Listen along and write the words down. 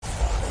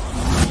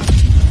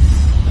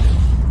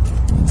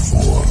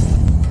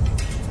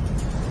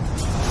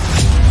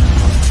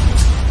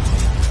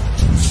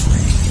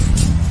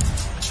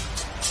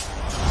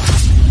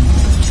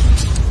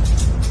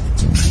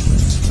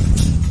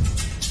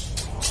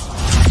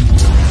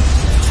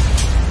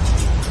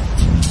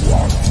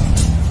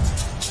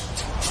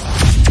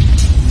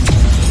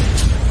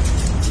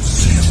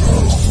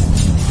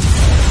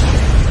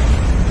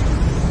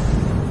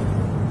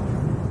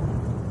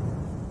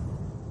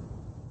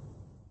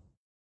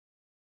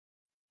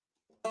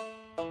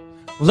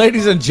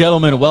Ladies and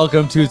gentlemen,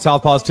 welcome to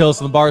Southpaw's Tales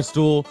from the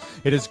Barstool.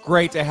 It is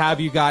great to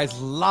have you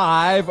guys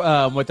live.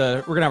 We're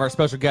gonna have our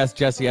special guest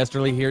Jesse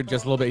Esterly here in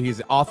just a little bit. He's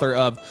the author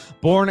of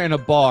Born in a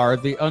Bar: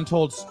 The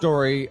Untold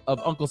Story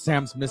of Uncle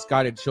Sam's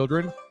Misguided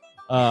Children.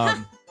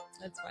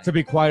 That's fine. To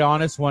be quite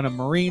honest, when a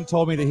Marine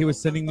told me that he was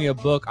sending me a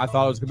book, I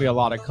thought it was going to be a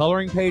lot of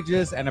coloring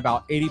pages and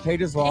about 80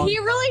 pages long. He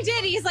really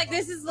did. He's like,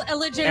 this is a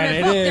legitimate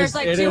And book. is- There's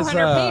like it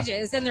 200 is,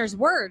 pages and there's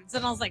words.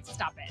 And I was like,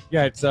 stop it.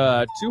 Yeah, it's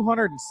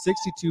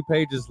 262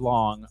 pages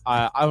long.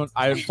 I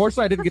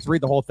unfortunately I didn't get to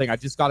read the whole thing. I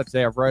just got it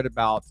today. I've read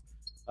about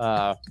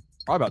probably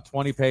about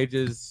 20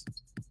 pages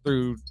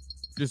through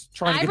just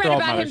trying to I get read through all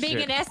about my him being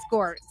shit. an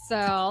escort.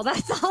 So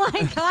that's all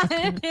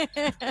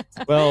I got.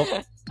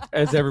 Well,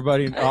 as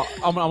everybody,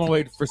 I'm gonna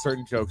wait for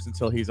certain jokes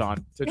until he's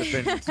on to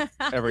defend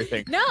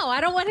everything. No,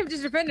 I don't want him to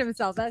defend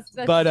himself. That's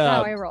But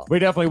how I roll. we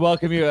definitely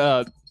welcome you.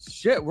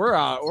 We're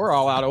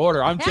all out of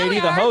order. I'm Yeah, we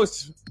JD, the are.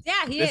 host.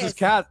 Yeah, he This is. is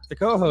Kat, the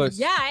co-host.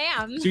 Yeah, I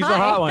am. She's the Hi.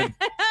 hot one.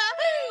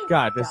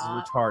 God, this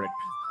Stop. is retarded.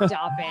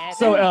 Stop it.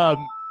 So,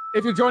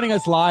 if you're joining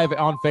us live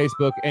on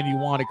Facebook and you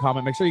want to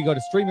comment, make sure you go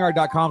to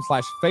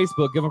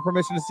StreamYard.com/Facebook. Give them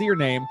permission to see your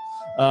name.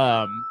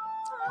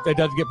 It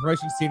doesn't get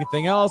permission to see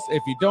anything else.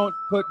 If you don't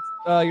put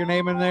your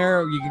name in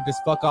there, you can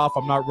just fuck off.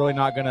 I'm not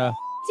gonna.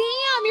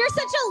 Damn, you're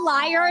such a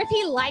liar. If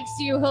he likes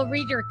you, he'll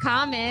read your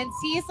comments.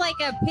 He's like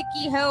a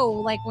picky hoe,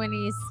 like when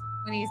he's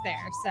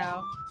there.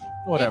 So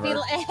Whatever.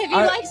 If he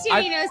I- likes you,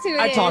 he knows who it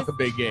I is. talk a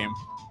big game.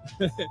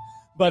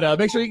 But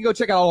make sure you can go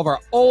check out all of our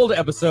old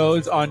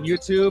episodes on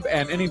YouTube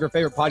and any of your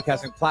favorite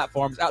podcasting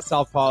platforms at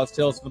Southpaw's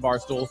Tales from the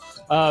Barstool.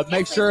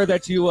 Make sure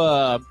that you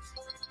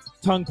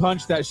tongue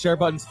punch that share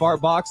button's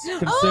fart box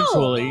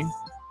consensually.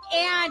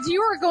 And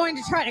you are going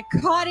to try to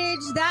cottage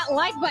that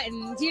like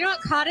button. Do you know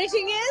what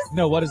cottaging is?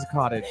 No, what is a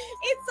cottage?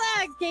 It's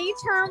a gay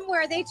term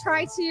where they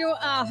try to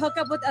hook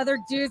up with other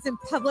dudes in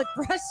public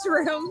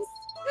restrooms.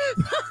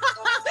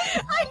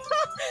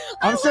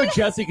 I'm sure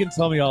Jesse can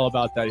tell me all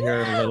about that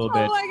here in a little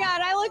bit. Oh my god,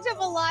 I looked up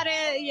a lot of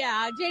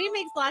JD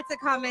makes lots of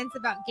comments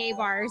about gay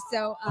bars,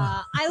 so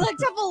I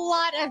looked up a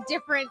lot of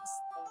different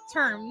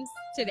terms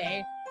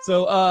today.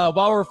 So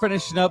while we're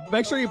finishing up,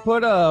 make sure you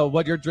put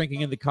what you're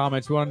drinking in the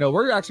comments. We want to know.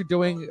 We're actually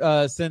doing,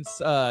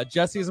 since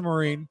Jesse's a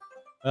Marine,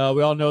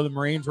 we all know the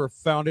Marines were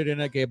founded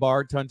in a gay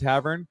bar, Ton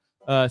Tavern.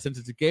 Since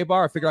it's a gay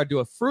bar, I figured I'd do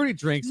a fruity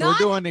drink. So we're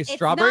doing a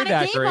strawberry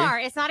daiquiri. It's not a gay bar.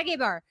 It's not a gay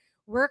bar.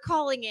 We're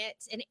calling it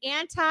an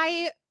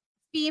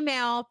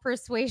anti-female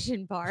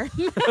persuasion bar.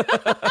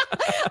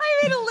 I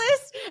made a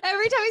list.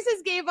 Every time he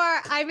says gay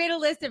bar, I made a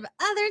list of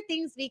other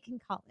things we can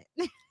call it.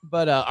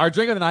 But our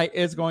drink of the night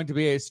is going to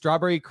be a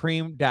strawberry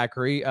cream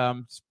daiquiri.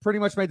 It's pretty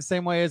much made the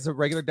same way as a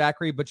regular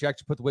daiquiri, but you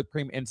actually put the whipped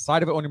cream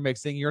inside of it when you're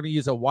mixing. You're going to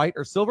use a white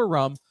or silver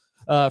rum,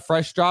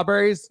 fresh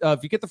strawberries.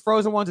 If you get the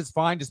frozen ones, it's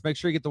fine. Just make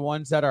sure you get the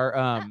ones that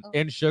are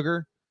in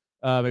sugar.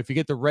 If you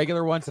get the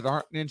regular ones that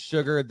aren't in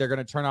sugar, they're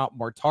going to turn out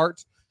more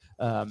tart.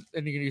 And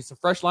you're going to use some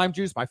fresh lime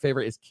juice. My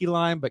favorite is key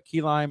lime, but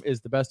key lime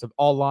is the best of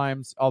all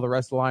limes. All the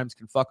rest of the limes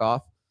can fuck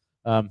off.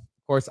 Of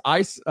course,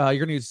 ice. You're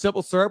going to use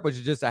simple syrup, which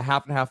is just a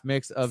half and half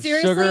mix of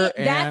sugar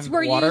and that's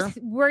where water.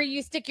 where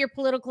you stick your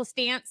political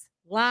stance.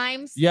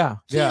 Limes. Yeah.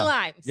 Key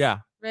limes. Yeah.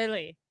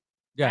 Really.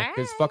 Yeah.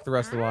 Because fuck the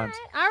rest of the limes.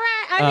 All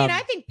right. I mean,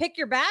 I think pick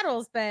your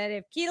battles, but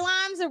if key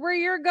limes are where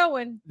you're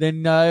going.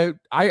 Then I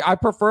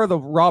prefer the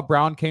raw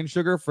brown cane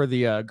sugar for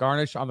the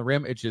garnish on the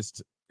rim.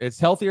 It's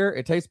healthier.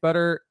 It tastes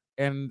better.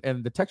 And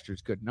the texture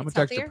is good. And I'm a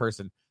texture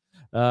person.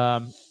 So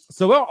I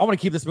want to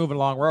keep this moving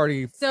along. We're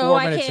already 4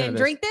 I minutes into can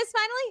this. drink this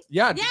finally?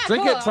 Yeah,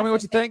 drink cool. it. Tell me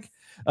what you think.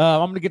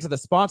 I'm going to get to the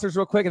sponsors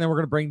real quick, and then we're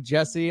going to bring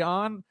Jesse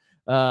on.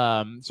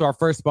 So our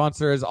first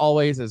sponsor, as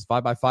always, is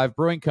 5x5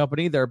 Brewing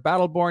Company. They're a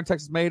battle-born,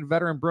 Texas-made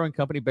veteran brewing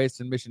company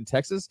based in Mission,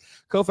 Texas,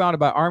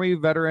 co-founded by Army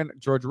veteran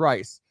George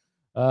Rice.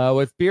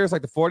 With beers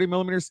like the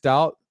 40-millimeter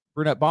Stout,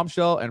 Brunette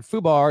Bombshell, and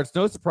Fubar, it's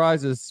no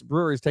surprise this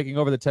brewery is taking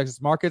over the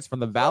Texas markets from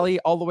the Valley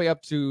all the way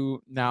up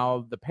to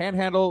now the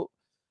Panhandle.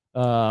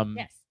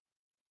 Yes.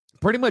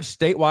 Pretty much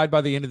statewide by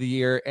the end of the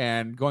year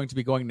and going to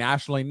be going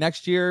nationally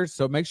next year.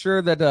 So make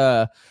sure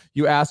that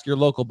you ask your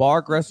local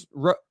bar,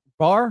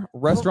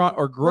 restaurant,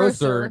 or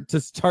grocer to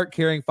start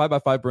carrying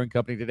 5x5 Brewing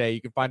Company today.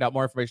 You can find out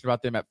more information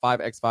about them at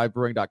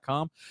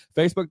 5x5brewing.com,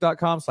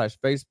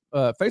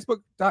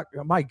 Facebook.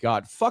 My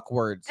God, fuck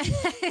words.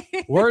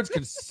 Words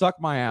can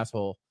suck my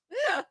asshole.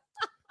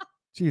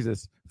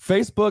 Jesus.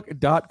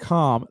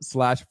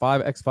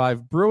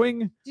 Facebook.com/5x5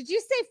 brewing. Did you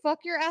say fuck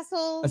your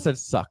asshole? I said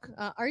suck.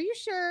 Are you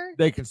sure?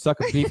 They can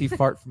suck a beefy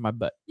fart from my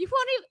butt. You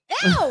won't even.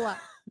 Ew!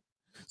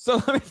 So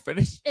let me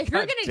finish. If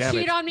you're going to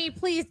cheat on me,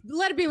 please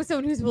let it be with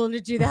someone who's willing to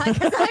do that,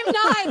 because I'm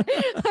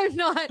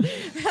not.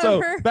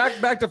 So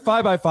back to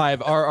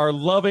 5x5, our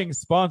loving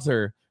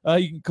sponsor.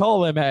 You can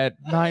call them at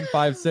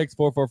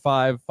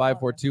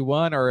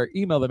 956-445-5421 or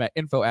email them at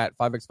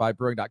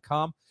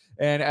info@5x5brewing.com.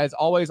 And as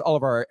always, all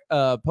of our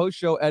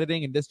post-show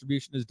editing and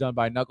distribution is done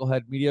by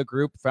Knucklehead Media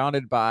Group,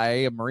 founded by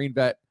a Marine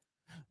vet,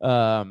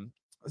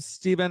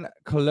 Stephen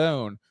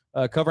Colon.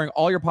 covering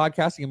all your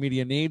podcasting and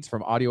media needs,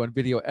 from audio and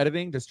video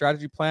editing to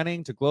strategy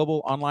planning to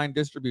global online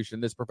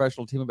distribution. This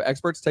professional team of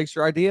experts takes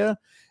your idea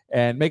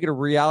and make it a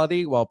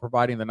reality while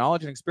providing the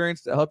knowledge and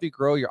experience to help you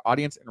grow your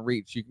audience and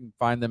reach. You can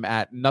find them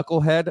at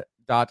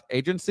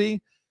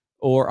knucklehead.agency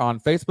or on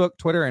Facebook,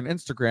 Twitter, and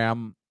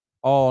Instagram,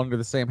 all under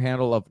the same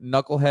handle of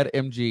Knucklehead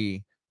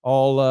MG.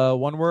 All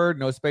one word,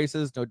 no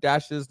spaces, no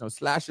dashes, no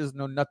slashes,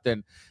 no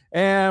nothing.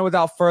 And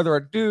without further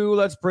ado,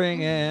 let's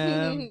bring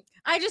in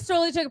I just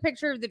totally took a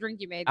picture of the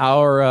drink you made.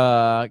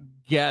 our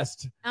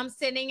guest. I'm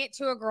sending it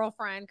to a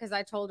girlfriend because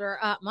I told her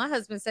my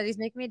husband said he's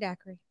making me a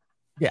daiquiri.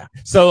 Yeah.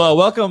 So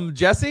welcome,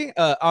 Jesse.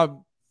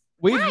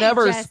 We've Hi,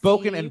 never Jesse.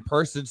 spoken in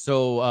person.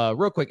 So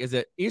real quick, is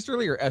it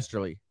Easterly or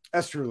Esterly?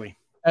 Esterly.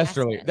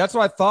 Esterly. That's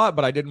what I thought,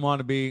 but I didn't want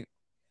to be.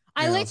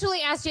 I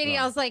literally asked JD,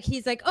 I was like,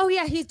 he's like, oh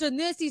yeah, he's done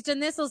this, he's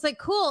done this. I was like,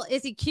 cool.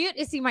 Is he cute?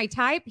 Is he my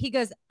type? He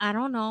goes, I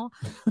don't know.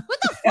 What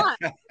the fuck?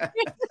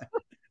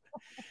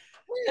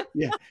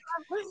 Yeah.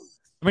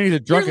 I mean, he's a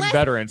drunken less-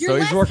 veteran, you're so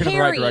he's less working in the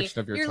right hairy. direction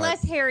of your You're type.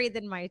 less hairy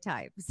than my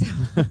type. So.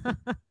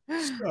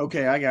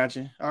 Okay, I got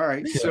you. All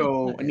right.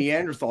 So a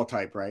Neanderthal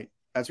type, right?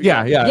 That's what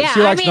Yeah, you're- yeah. Yeah,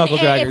 She likes I mean, knuckle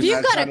if daggers.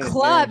 you've got a That's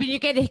club not and you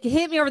can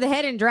hit me over the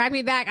head and drag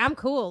me back, I'm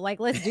cool. Like,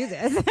 let's do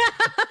this.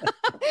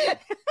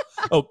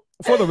 Oh,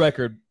 for the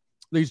record,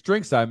 these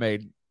drinks I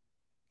made,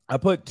 I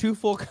put 2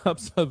 full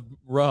cups of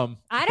rum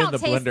I in don't the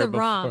taste blender the before.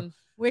 rum,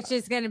 which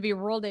is going to be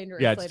real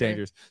dangerous. Yeah, it's later.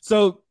 dangerous.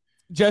 So,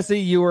 Jesse,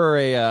 you were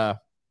a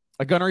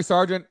gunnery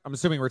sergeant. I'm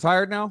assuming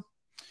retired now.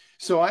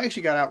 So I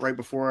actually got out right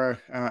before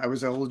I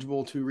was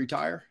eligible to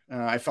retire.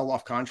 I fell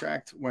off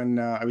contract when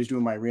I was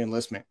doing my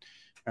reenlistment.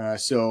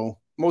 So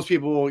most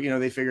people,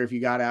 they figure if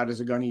you got out as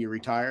a gunny, you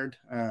retired.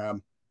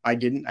 I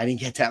didn't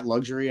get that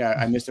luxury.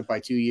 I missed it by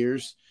 2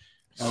 years.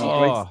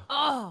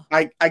 Oh,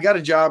 I got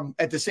a job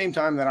at the same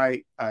time that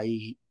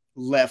I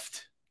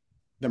left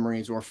the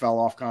Marines or fell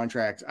off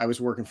contract. I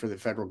was working for the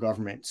federal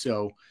government.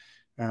 So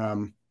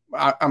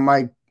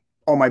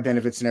all my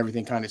benefits and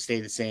everything kind of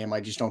stay the same.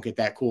 I just don't get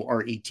that cool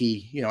RET,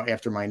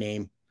 after my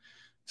name.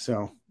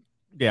 So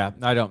Yeah,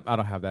 I don't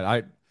have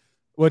that.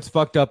 What's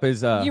fucked up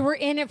is you were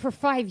in it for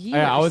 5 years.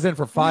 yeah, I was in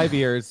for 5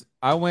 years.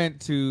 I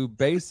went to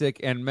basic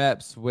and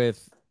MEPS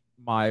with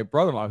my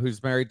brother-in-law,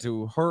 who's married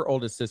to her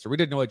oldest sister. We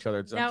didn't know each other.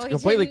 It's No, we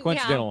completely didn't.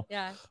 coincidental.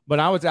 Yeah. But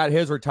I was at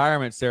his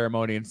retirement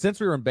ceremony, and since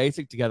we were in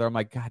basic together, I'm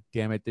like, God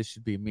damn it, this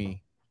should be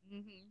me.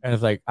 Mhm. And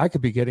it's like I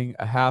could be getting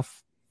a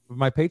half of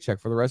my paycheck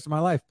for the rest of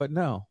my life, but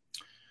no.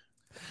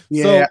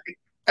 yeah,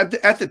 at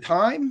the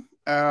time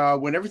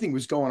when everything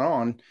was going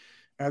on,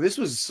 this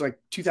was like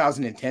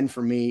 2010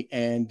 for me,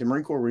 and the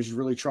Marine Corps was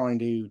really trying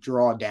to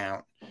draw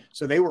down.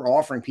 So they were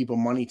offering people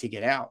money to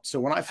get out. So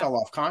when I fell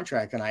off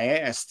contract and I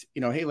asked,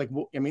 hey, like,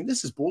 well, I mean,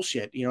 this is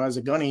bullshit. As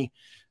a gunny,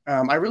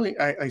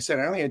 I said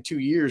I only had 2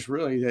 years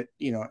really that,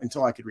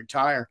 until I could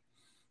retire.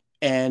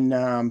 And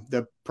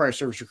the prior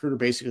service recruiter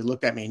basically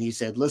looked at me and he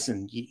said,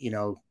 listen,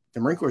 the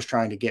Marine Corps is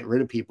trying to get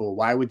rid of people.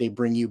 Why would they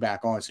bring you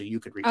back on so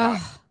you could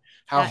retire?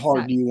 How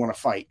hard do you want to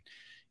fight?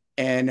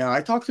 And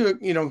I talked to,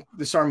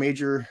 the sergeant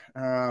major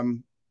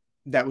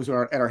that was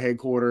at our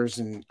headquarters,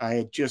 and I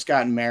had just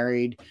gotten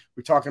married.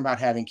 We're talking about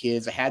having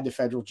kids. I had the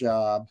federal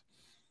job.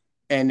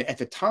 And at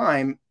the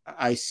time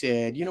I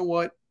said, you know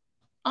what?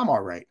 I'm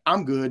all right.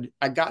 I'm good.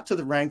 I got to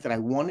the rank that I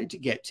wanted to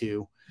get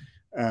to.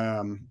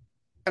 And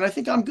I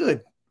think I'm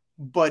good.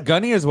 But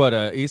Gunny is what,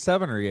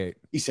 E7 or E8?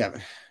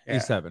 E7. Yeah.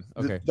 E7.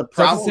 Okay. The So that's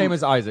problem, the same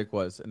as Isaac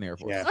was in the Air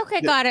Force. Yeah.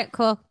 Okay, got it.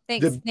 Cool.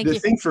 Thanks. Thank the you.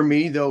 thing for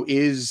me though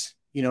is,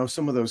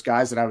 some of those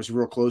guys that I was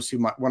real close to,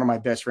 one of my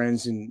best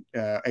friends, and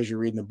as you're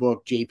reading the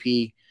book,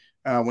 JP,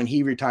 when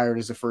he retired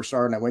as a first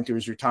sergeant, I went to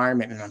his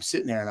retirement, and I'm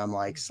sitting there and I'm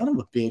like, son of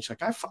a bitch,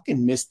 like I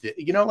fucking missed it.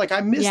 Like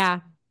I missed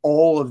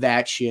all of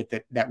that shit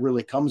that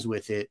really comes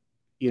with it,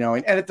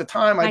 and at the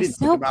time I didn't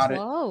think about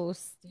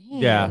close. it.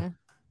 Yeah.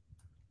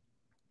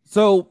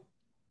 So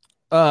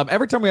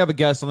every time we have a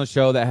guest on the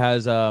show that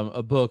has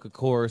a book, a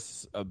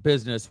course, a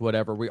business,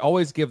 whatever, we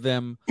always give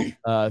them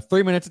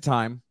 3 minutes of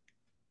time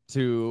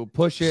to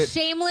push it.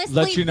 Shamelessly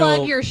let you know-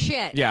 plug your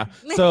shit. Yeah.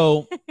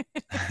 So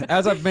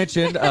as I've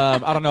mentioned,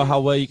 I don't know how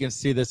well you can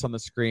see this on the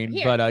screen,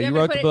 Here, but you you want me to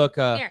wrote put the it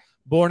book, here?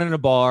 Born in a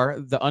Bar,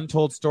 The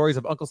Untold Stories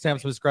of Uncle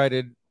Sam's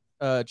Misguided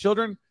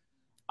Children.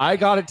 I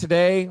got it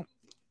today.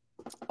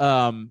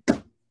 I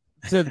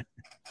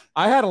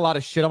had a lot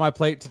of shit on my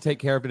plate to take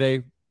care of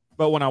today,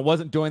 but when I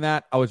wasn't doing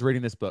that, I was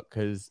reading this book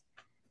because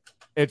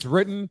it's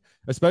written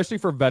especially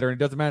for veteran. It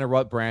doesn't matter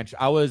what branch.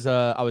 I was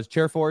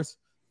Chair Force.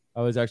 I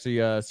was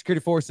actually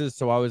security forces,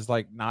 so I was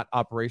like not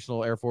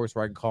operational Air Force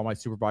where I can call my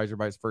supervisor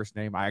by his first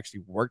name. I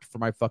actually worked for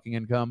my fucking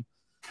income.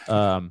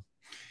 But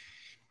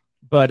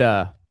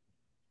regardless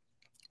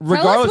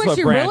Tell us what of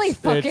you branch, really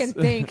fucking it's-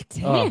 think.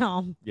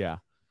 Damn. yeah.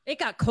 It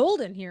got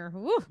cold in here.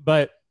 Woo.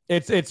 But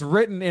it's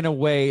written in a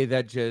way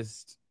that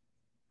just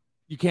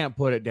you can't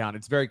put it down.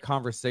 It's very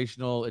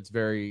conversational. It's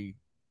very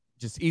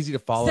just easy to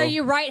follow. So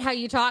you write how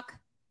you talk,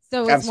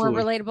 so it's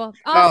Absolutely. more relatable.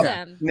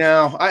 Awesome.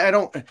 No, I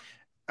don't.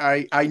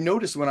 I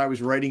noticed when I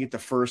was writing it the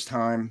first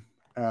time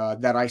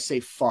that I say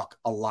fuck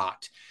a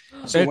lot.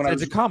 So when I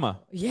it's was, a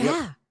comma.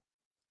 Yeah.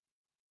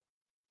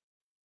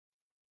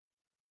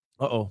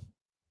 Uh-oh.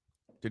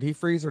 Did he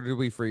freeze or did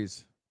we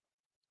freeze?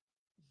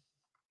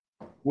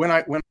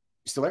 When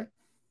still there?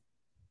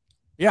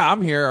 Yeah,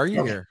 I'm here. Are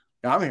you Okay. here?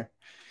 Yeah, I'm here.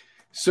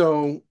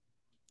 So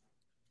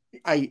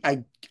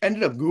I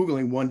ended up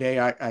Googling one day.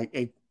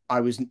 I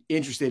was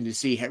interested to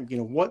see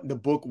what the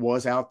book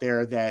was out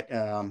there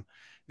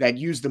that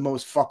used the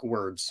most fuck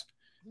words.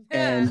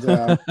 And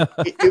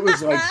it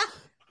was like,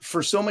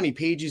 for so many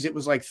pages, it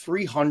was like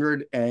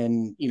 300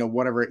 and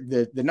whatever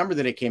the number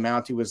that it came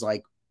out to was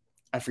like,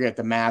 I forget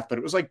the math, but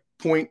it was like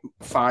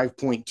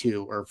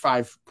 0.5.2 or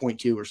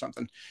 5.2 or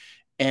something.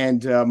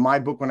 And my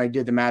book, when I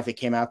did the math, it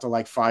came out to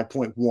like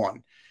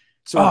 5.1.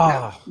 So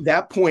at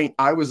that point,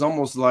 I was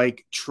almost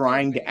like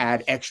trying to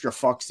add extra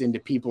fucks into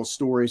people's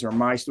stories or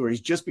my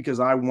stories just because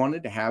I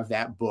wanted to have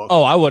that book.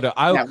 Oh, I would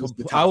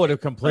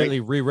have completely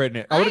rewritten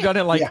it. I would have done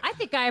it like. I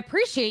think I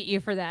appreciate you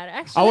for that.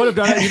 Actually, I would have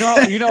done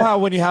it. You know how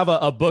when you have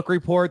a book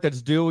report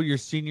that's due your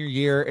senior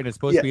year and it's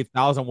supposed to be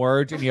 1,000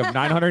 words and you have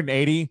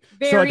 980.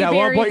 So at that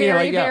one point, you're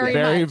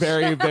like,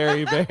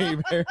 very.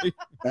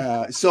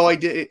 So I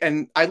did,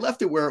 and I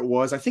left it where it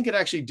was. I think it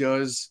actually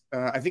does.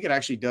 I think it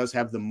actually does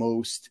have the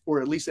most,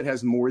 or at least it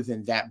has more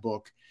than that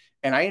book.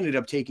 And I ended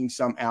up taking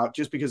some out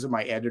just because of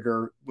my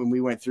editor. When we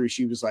went through,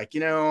 she was like,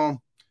 you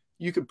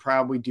could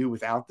probably do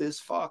without this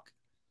fuck.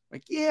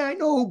 Like, yeah, I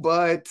know,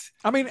 but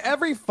I mean,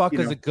 every fuck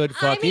is a good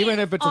fuck, even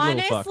if it's a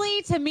little fuck.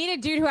 Honestly, to meet a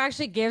dude who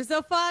actually gives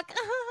a fuck.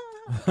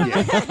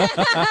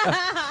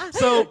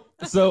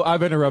 So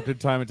I've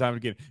interrupted time and time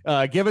again.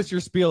 Give us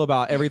your spiel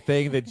about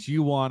everything that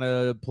you want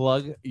to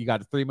plug. You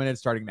got 3 minutes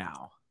starting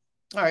now.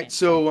 All right.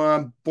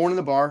 So Born in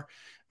the Bar,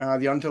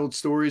 the untold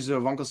stories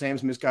of Uncle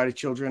Sam's misguided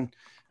children.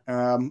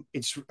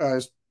 It's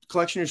a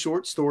collection of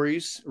short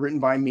stories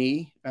written by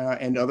me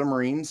and other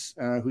Marines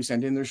who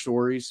send in their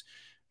stories.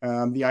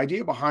 The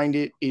idea behind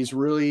it is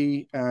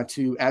really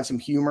to add some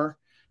humor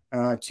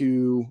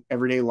to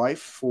everyday life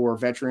for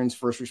veterans,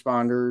 first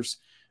responders,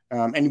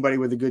 anybody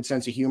with a good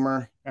sense of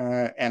humor.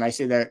 And I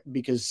say that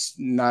because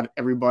not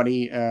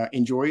everybody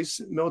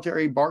enjoys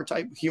military bar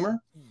type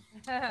humor.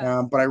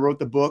 But I wrote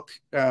the book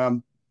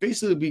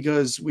basically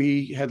because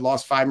we had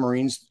lost 5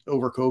 Marines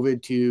over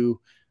COVID to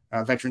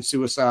veteran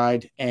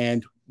suicide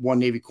and one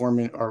Navy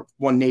corpsman or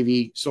one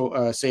Navy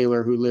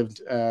sailor who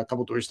lived a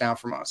couple doors down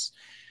from us.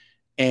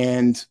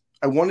 And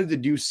I wanted to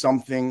do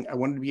something. I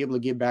wanted to be able to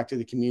give back to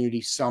the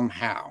community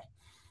somehow.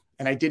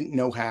 And I didn't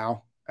know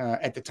how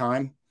at the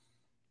time.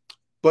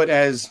 But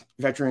as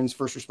veterans,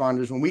 first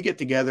responders, when we get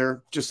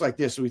together, just like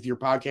this with your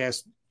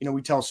podcast,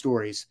 we tell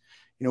stories.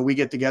 We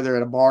get together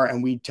at a bar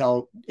and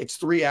it's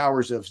 3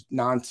 hours of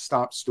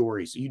nonstop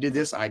stories. You did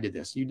this, I did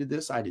this. You did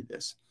this, I did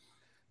this.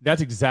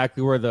 That's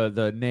exactly where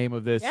the name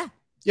of this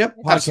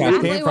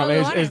podcast came from.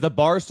 Is the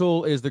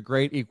Barstool is the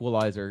great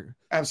equalizer.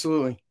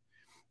 Absolutely.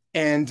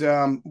 And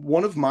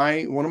one of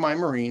my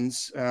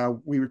Marines,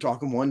 we were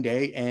talking one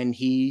day, and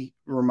he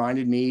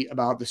reminded me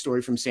about the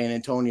story from San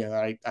Antonio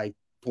that I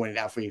pointed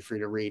out for you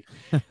to read.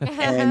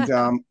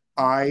 And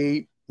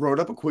I wrote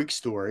up a quick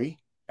story.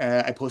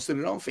 I posted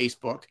it on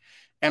Facebook,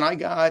 and I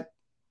got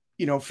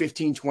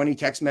 15, 20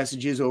 text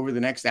messages over the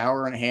next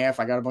hour and a half.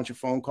 I got a bunch of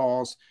phone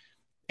calls,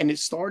 and it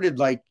started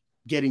like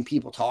getting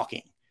people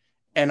talking.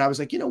 And I was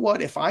like, you know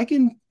what? If I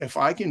can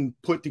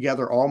put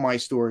together all my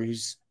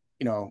stories,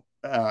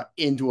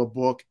 into a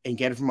book and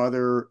get it from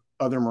other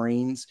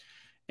Marines,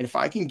 and if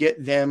I can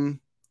get them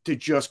to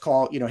just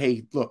call,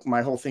 hey, look,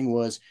 my whole thing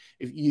was,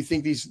 if you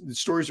think these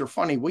stories are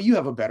funny, well, you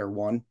have a better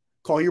one.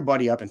 Call your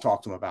buddy up and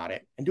talk to him about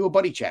it, and do a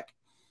buddy check.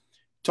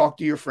 Talk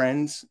to your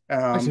friends.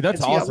 Actually,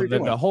 that's awesome.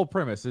 The whole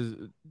premise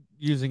is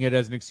using it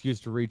as an excuse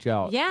to reach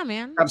out. Yeah,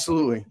 man.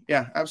 Absolutely.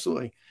 Yeah,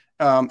 absolutely.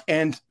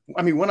 And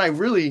I mean, when I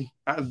really,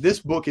 this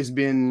book has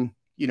been,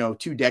 2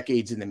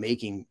 decades in the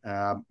making.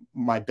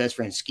 My best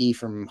friend Ski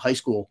from high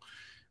school,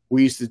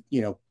 we used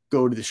to,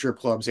 go to the strip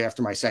clubs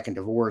after my second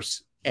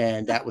divorce.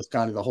 And that was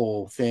kind of the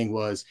whole thing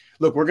was,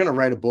 look, we're going to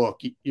write a book.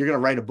 You're going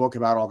to write a book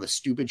about all the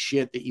stupid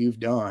shit that you've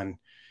done.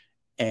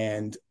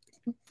 And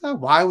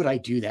why would I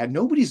do that?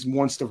 Nobody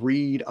wants to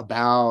read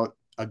about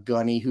a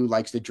gunny who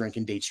likes to drink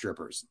and date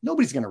strippers.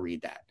 Nobody's going to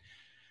read that.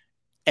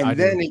 And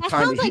then it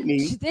kind of hit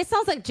me. This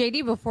sounds like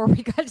JD before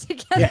we got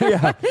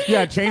together.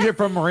 Yeah. Change it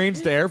from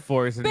Marines to Air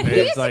Force. And but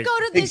he used to go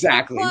to this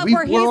club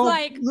where he's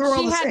like,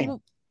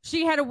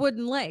 she had a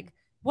wooden leg.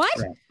 What?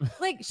 Right.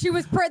 Like she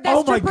was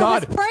oh my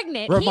God. Was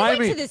pregnant. Remind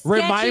me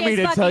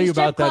to tell you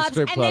about that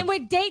strip club. And then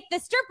would date the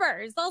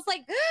strippers. I was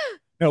like,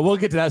 no, we'll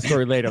get to that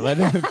story later. Let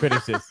him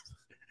finish this.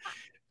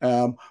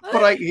 But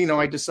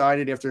I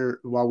decided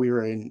while we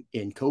were in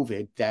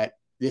COVID that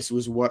this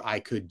was what I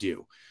could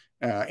do.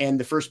 And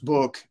the first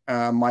book,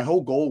 my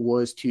whole goal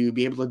was to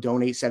be able to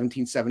donate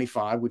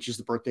 1775, which is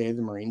the birthday of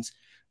the Marines,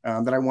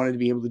 that I wanted to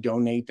be able to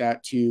donate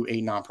that to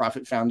a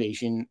nonprofit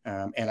foundation.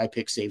 And I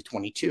picked Save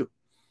 22.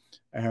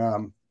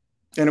 And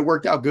it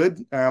worked out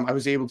good. I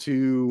was able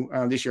to,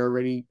 this year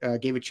already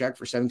gave a check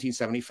for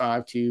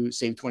 1775 to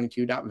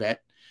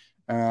save22.vet.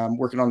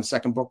 Working on the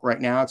second book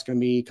right now. It's going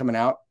to be coming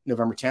out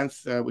November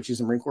 10th, which is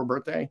the Marine Corps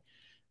birthday.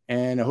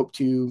 And I hope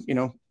to,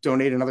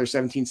 donate another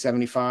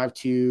 $17.75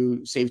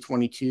 to Save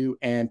 22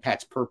 and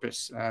Pat's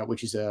Purpose,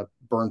 which is a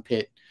burn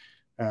pit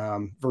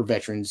for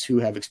veterans who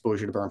have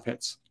exposure to burn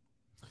pits.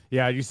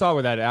 Yeah, you saw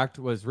where that act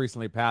was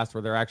recently passed,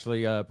 where they're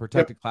actually a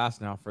protected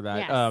class now for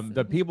that. Yes.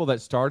 The people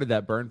that started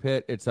that burn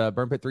pit, it's a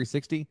Burn Pit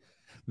 360.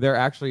 They're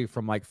actually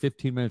from like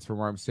 15 minutes from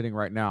where I'm sitting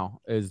right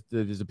now. Is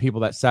the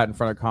people that sat in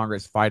front of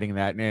Congress fighting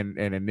that and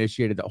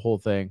initiated that whole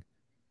thing.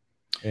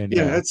 And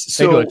they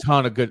do a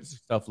ton of good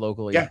stuff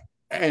locally. Yeah.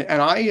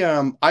 And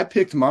I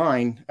picked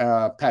mine,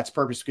 Pat's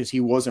Purpose, because he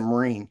was a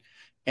Marine,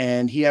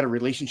 and he had a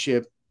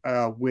relationship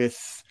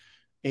with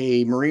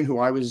a Marine who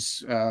I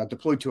was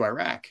deployed to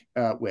Iraq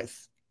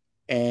with,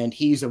 and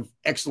he's an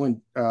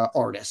excellent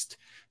artist.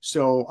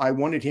 So I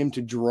wanted him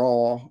to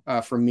draw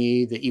for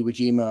me the Iwo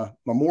Jima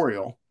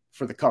Memorial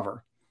for the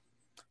cover.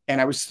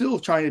 And I was still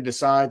trying to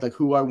decide like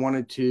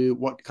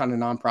what kind of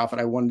nonprofit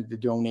I wanted to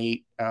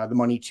donate the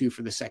money to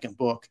for the second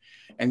book.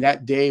 And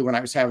that day when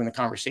I was having a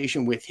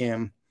conversation with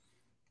him,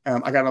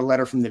 I got a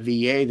letter from the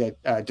VA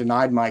that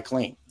denied my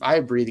claim. I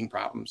have breathing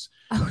problems.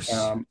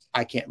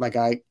 I can't,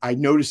 I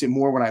notice it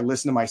more when I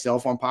listen to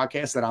myself on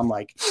podcasts that I'm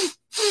like, all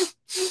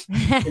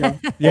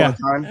the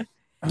time.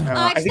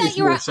 I thought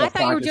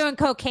you were doing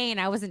cocaine.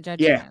 I wasn't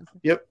judging. Yeah.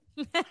 Yep.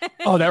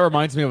 Oh, that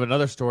reminds me of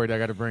another story that I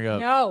got to bring up.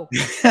 No.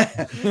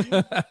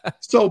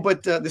 So,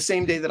 but the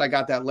same day that I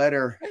got that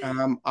letter,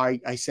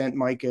 I sent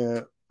Mike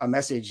a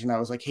message, and I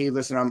was like, hey,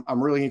 listen,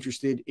 I'm really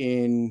interested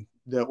in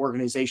the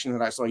organization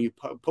that I saw you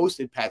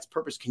posted, Pat's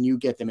Purpose. Can you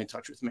get them in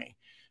touch with me?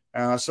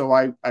 So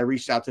I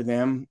reached out to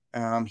them.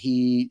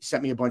 He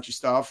sent me a bunch of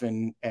stuff,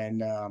 and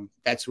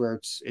that's where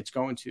it's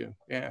going to.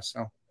 Yeah.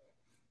 So.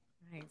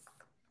 Nice.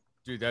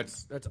 Dude,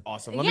 that's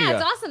awesome.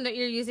 It's awesome that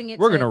you're using it.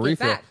 We're going to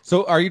refill.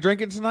 So are you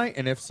drinking tonight?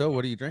 And if so,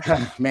 what are you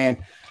drinking?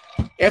 Man,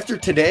 after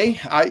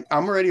today,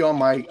 I'm already on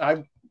my,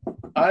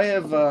 I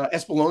have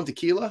Espolón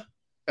tequila.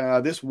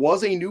 This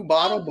was a new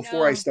bottle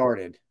before I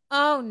started.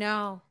 Oh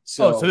no.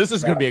 So this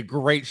is going to be a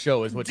great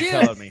show is what you're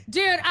telling me.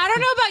 Dude, I don't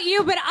know about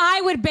you, but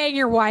I would bang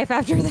your wife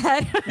after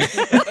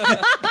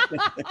that.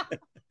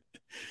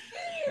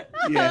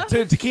 Yeah.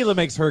 Tequila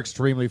makes her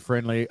extremely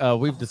friendly.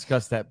 We've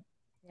discussed that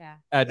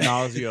ad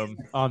nauseum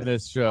on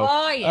this show.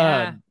 Oh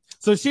yeah.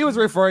 So she was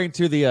referring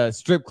to the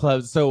strip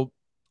clubs. So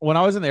when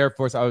I was in the Air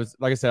Force, I was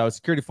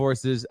security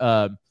forces.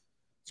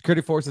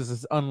 Security forces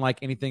is unlike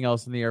anything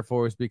else in the Air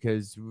Force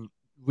because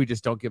we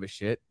just don't give a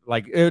shit.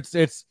 Like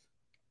it's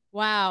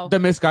wow. The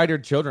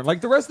misguided children.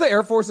 Like the rest of the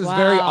Air Force is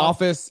very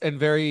office and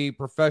very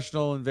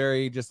professional and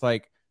very just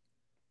like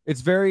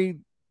it's very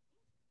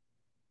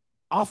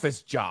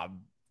office job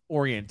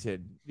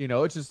oriented.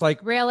 It's just like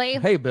really.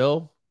 Hey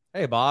Bill.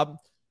 Hey Bob.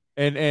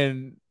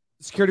 And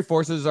security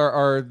forces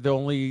are the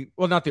only,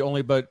 well, not the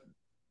only, but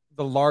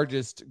the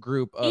largest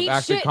group of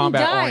actually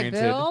combat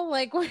oriented. Bill.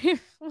 Like, what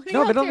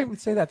no, they don't even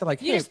say that. They're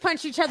like, you just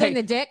punch each other in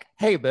the dick.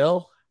 Hey,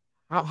 Bill,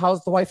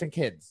 how's the wife and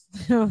kids?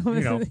 Those kind of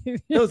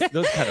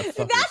fuckers.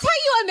 That's how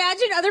you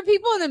imagine other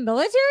people in the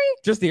military?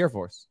 Just the Air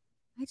Force.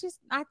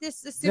 I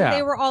just assumed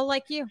they were all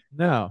like you.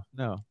 No.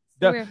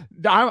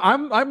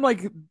 I'm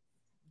like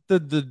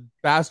the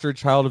bastard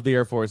child of the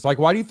Air Force. Like,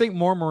 why do you think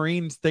more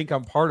Marines think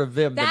I'm part of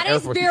them than Air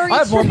Force? I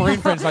have more Marine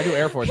friends than I do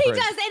Air Force friends. He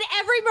does, and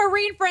every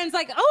Marine friend's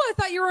like, "Oh, I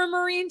thought you were a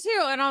Marine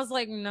too," and I was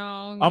like,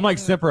 "No." I'm like,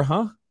 "Simper,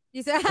 huh?"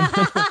 You said,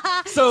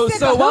 so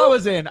while I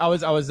was in,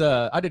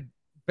 I did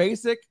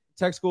basic,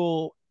 tech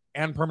school,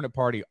 and permanent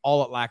party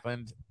all at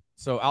Lackland.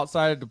 So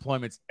outside of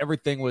deployments,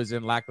 everything was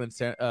in Lackland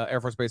Air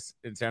Force Base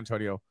in San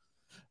Antonio.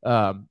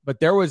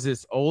 But there was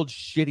this old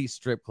shitty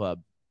strip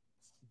club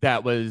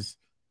that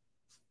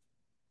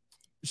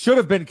should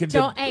have been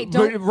condemned.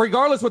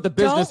 Regardless what the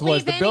business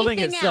was, the building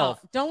itself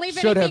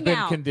should have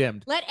been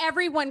condemned. Let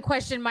everyone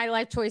question my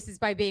life choices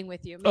by being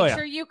with you. Make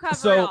sure you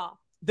cover it all.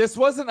 This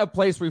wasn't a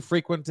place we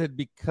frequented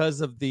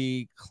because of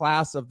the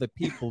class of the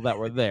people that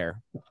were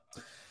there.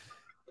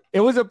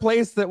 It was a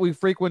place that we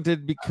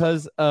frequented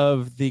because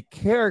of the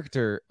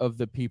character of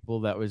the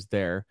people that was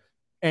there.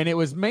 And it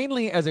was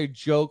mainly as a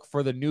joke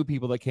for the new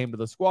people that came to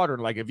the squadron.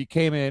 Like if you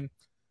came in,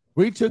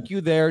 we took you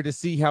there to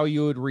see how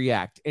you would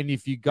react. And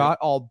if you got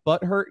all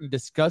butthurt and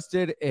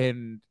disgusted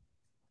and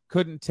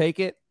couldn't take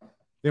it,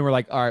 then we're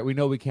like, all right, we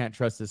know we can't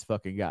trust this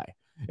fucking guy.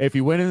 If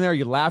you went in there,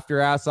 you laughed your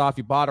ass off,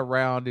 you bought a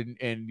round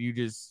and you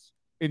just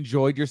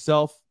enjoyed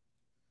yourself,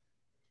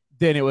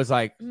 then it was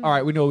like, all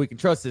right, we know we can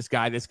trust this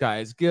guy. This guy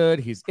is good.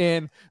 He's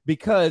in.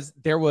 Because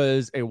there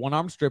was a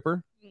one-armed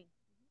stripper,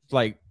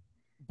 like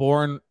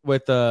born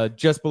with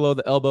just below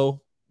the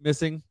elbow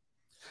missing.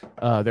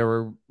 There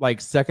were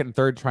like second and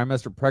third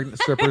trimester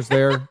pregnant strippers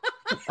there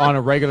on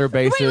a regular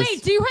basis.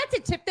 Wait, do you have to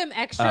tip them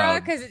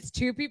extra because it's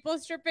two people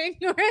stripping,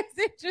 or is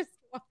it just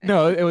one?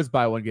 No, it was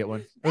buy one get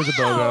one. It was a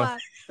BOGO.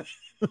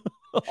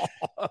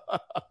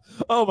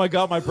 Oh my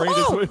god, my brain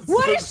is.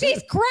 What if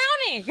she's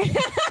crowning?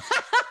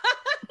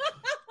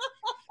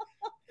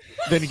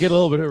 Then you get a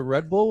little bit of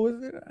Red Bull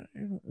with it.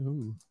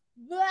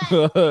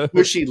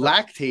 Was she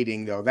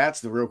lactating though?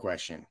 That's the real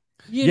question.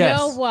 You Yes.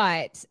 know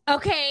what?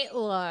 Okay,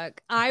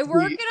 look, I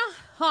work in a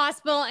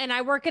hospital and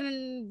I work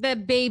in the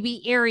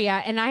baby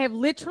area, and I have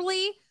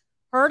literally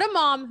heard a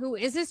mom who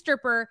is a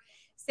stripper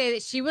say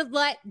that she would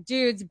let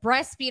dudes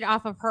breastfeed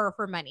off of her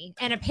for money,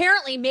 and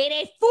apparently made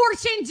a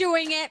fortune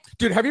doing it.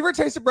 Dude, have you ever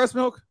tasted breast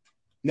milk?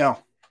 No.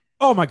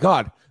 Oh my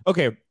God.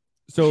 Okay.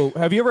 So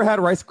have you ever had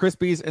Rice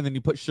Krispies and then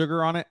you put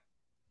sugar on it?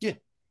 Yeah.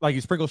 Like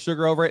you sprinkle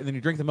sugar over it and then you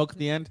drink the milk at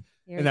the end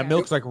Here and we that go.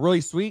 milk's like really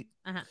sweet.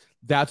 Uh-huh.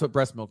 That's what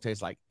breast milk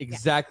tastes like.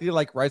 Exactly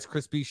like Rice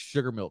Krispies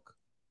sugar milk.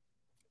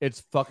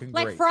 It's fucking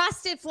Like great.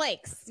 Frosted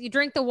Flakes. You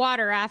drink the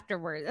water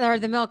afterwards, or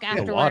the milk water.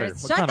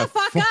 afterwards. What Shut kind the of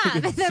fuck up.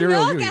 fucking The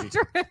cereal milk you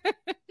after.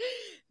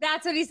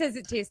 That's what he says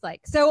it tastes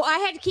like. So I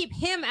had to keep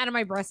him out of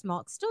my breast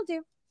milk. Still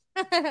do.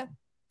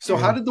 So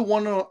how did the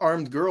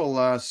one-armed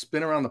girl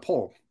spin around the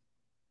pole?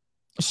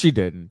 She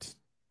didn't.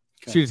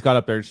 Okay. She just got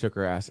up there and shook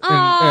her ass. Oh,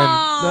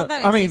 And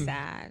that I makes me mean,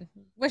 sad.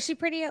 Was she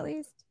pretty at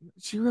least?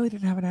 she really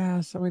didn't have an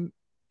ass. I mean,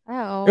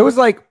 Oh, it was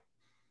like,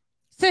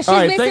 so she's all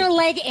right, missing thank- a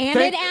leg and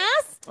thank- an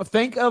ass.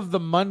 think of the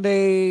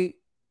Monday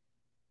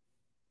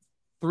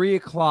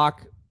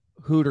 3:00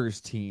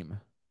 Hooters team.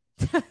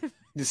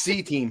 The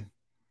C team.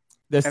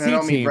 The And I C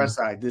don't mean team. breast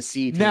side. The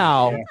C team.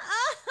 Now, Yeah.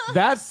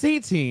 that C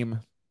team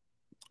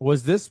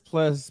was this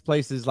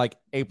place's like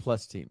A+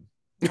 team.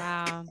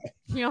 Wow.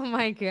 Oh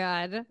my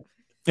god.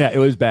 Yeah, it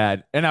was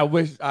bad. And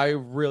I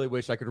really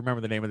wish I could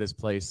remember the name of this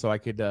place so I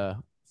could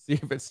see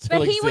if it still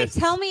But he exists.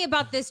 would tell me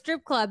about this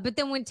strip club, but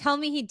then would tell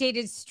me he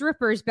dated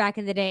strippers back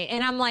in the day.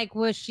 And I'm like,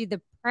 was she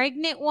the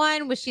pregnant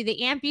one? Was she the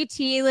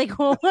amputee? Like,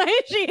 what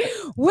is she?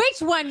 Which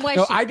one was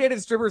No, she? I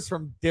dated strippers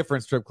from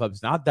different strip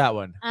clubs, not that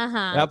one.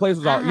 Uh-huh. That place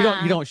was all you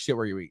Uh-huh. don't shit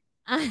where you eat.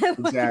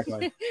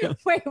 Exactly.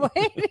 Wait,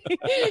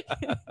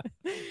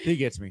 He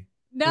gets me.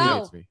 He no.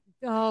 gets me.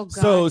 Oh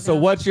god. So no.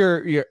 what's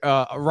your right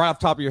off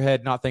the top of your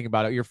head, not thinking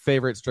about it, your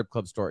favorite strip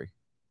club story?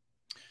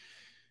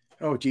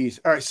 Oh, geez.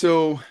 All right.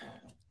 So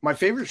my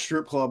favorite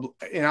strip club,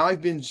 and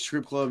I've been to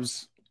strip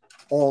clubs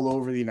all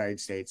over the United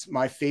States.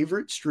 My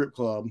favorite strip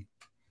club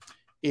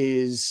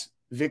is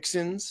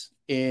Vixen's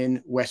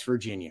in West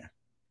Virginia.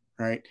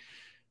 Right.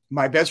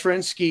 My best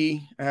friend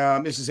Ski.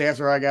 This is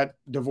after I got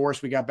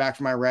divorced. We got back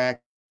from Iraq.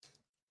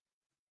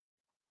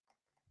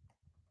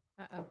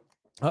 Uh-oh.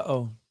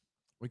 Uh-oh.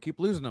 We keep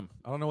losing them.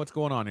 I don't know what's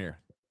going on here.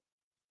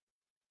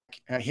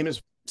 Him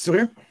is still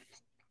here.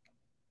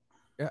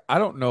 Yeah, I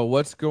don't know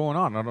what's going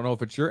on. I don't know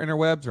if it's your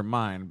interwebs or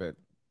mine, but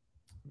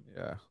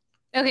yeah.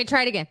 Okay,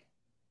 try it again.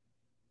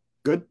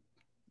 Good.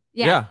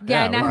 Yeah.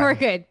 Yeah, Now right. we're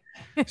good.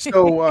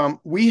 So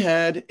we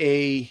had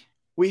a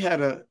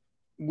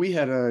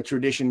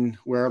tradition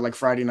where like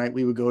Friday night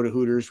we would go to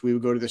Hooters, we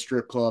would go to the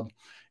strip club,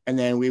 and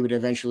then we would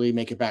eventually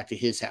make it back to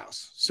his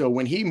house. So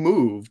when he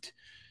moved,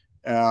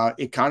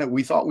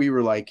 we thought we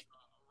were like,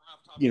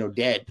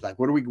 dead. Like,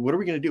 what are we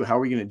going to do? How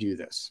are we going to do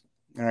this?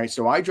 All right.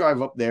 So I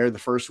drive up there the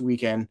first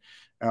weekend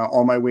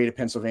on my way to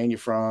Pennsylvania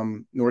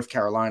from North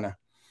Carolina.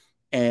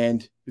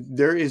 And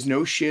there is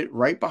no shit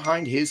right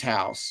behind his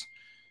house,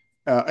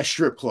 a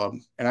strip club.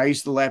 And I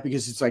used to laugh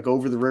because it's like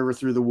over the river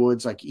through the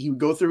woods. Like he would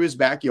go through his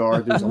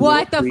backyard. There's a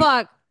What the little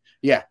creek. fuck?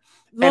 Yeah.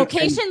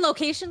 Location.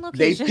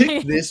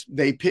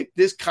 They picked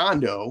this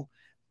condo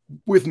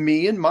with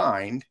me in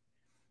mind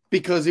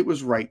because it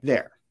was right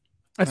there.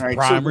 That's All right,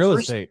 prime so real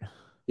estate.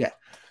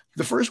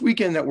 The first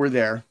weekend that we're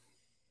there,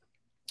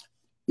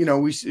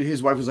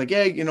 his wife was like,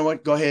 "Yeah, you know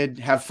what? Go ahead,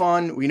 have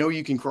fun. We know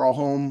you can crawl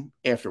home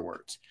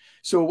afterwards."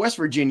 So West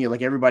Virginia,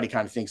 like everybody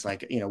kind of thinks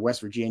like, West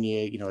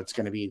Virginia, it's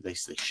going to be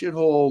this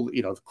shithole,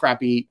 the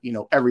crappy,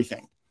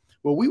 everything.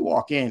 Well, we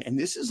walk in and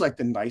this is like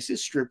the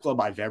nicest strip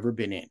club I've ever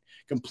been in.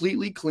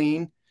 Completely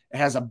clean. It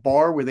has a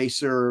bar where they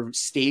serve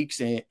steaks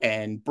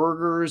and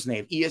burgers, and they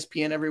have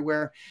ESPN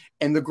everywhere.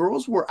 And the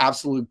girls were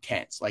absolute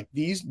tents. Like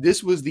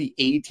this was the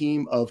A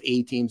team of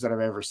A teams that I've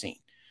ever seen.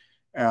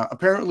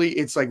 Apparently,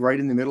 it's like right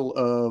in the middle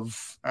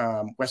of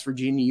West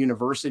Virginia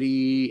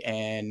University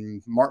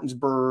and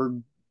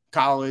Martinsburg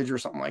College or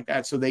something like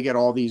that. So they get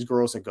all these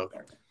girls that go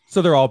there.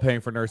 So they're all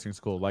paying for nursing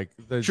school, like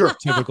the Sure.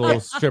 typical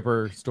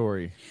stripper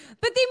story.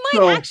 But they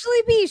might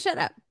actually be. Shut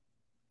up.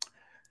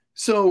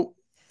 So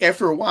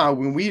after a while,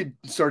 when we had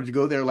started to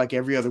go there like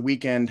every other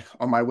weekend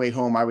on my way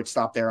home, I would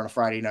stop there on a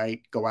Friday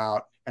night, go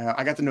out.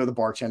 I got to know the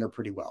bartender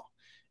pretty well.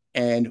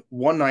 And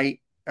one night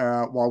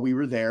while we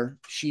were there,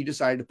 she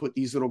decided to put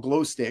these little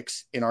glow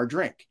sticks in our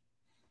drink.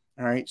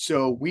 All right.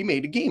 So we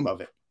made a game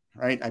of it.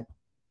 Right. I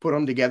put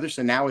them together.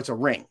 So now it's a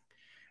ring.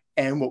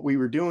 And what we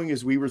were doing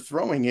is we were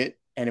throwing it.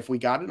 And if we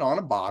got it on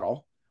a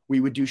bottle, we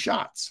would do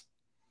shots.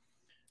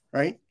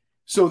 Right.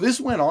 So this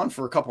went on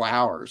for a couple of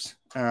hours.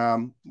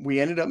 We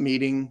ended up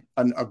meeting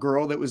a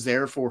girl that was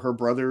there for her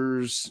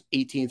brother's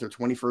 18th or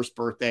 21st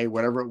birthday,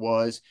 whatever it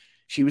was.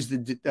 She was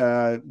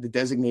the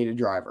designated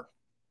driver.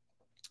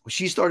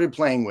 She started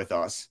playing with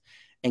us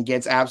and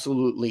gets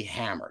absolutely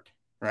hammered,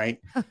 right?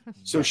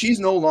 So she's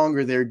no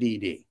longer their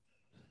DD.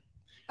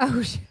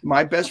 Oh,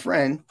 My best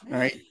friend, all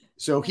right?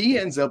 So he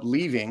ends up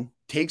leaving,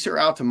 takes her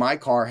out to my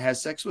car,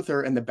 has sex with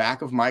her in the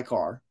back of my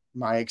car,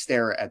 my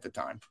Xterra at the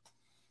time.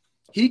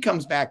 He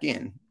comes back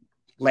in,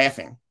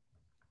 laughing.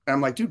 And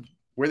I'm like, dude,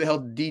 where the hell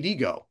did DD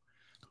go?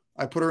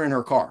 I put her in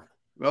her car.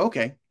 Well,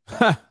 okay.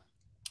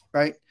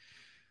 Right.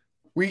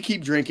 We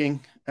keep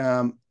drinking.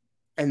 And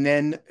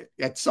then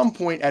at some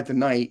point at the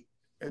night,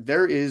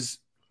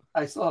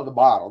 I still have the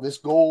bottle, this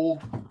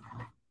gold,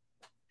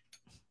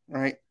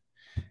 right?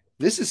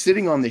 This is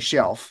sitting on the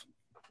shelf.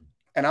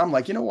 And I'm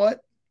like, you know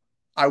what?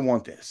 I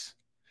want this.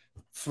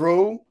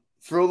 Throw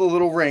the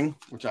little ring,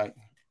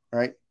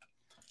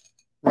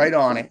 right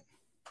on it.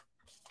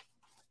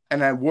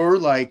 And we're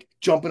like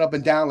jumping up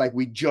and down like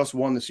we just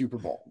won the Super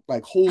Bowl.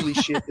 Like, holy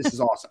shit, this is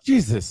awesome.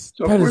 Jesus.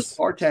 So of course the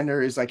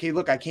bartender is like, hey,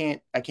 look, I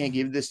can't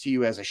give this to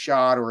you as a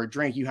shot or a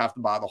drink. You have to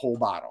buy the whole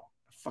bottle.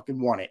 I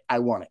fucking want it. I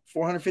want it.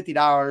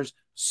 $450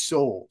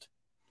 sold.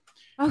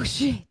 Oh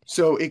shit.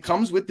 So it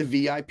comes with the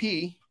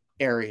VIP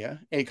area.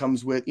 It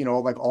comes with,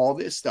 like all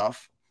this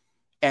stuff.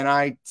 And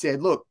I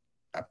said, look,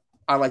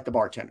 I like the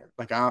bartender.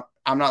 Like,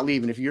 I'm not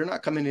leaving. If you're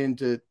not coming in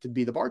to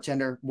be the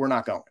bartender, we're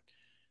not going.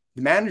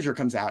 The manager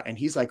comes out and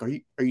he's like, are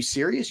you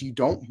serious? You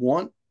don't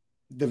want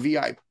the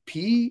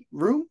VIP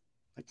room?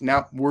 Like,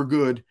 now we're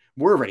good.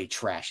 We're already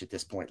trash at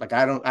this point. Like,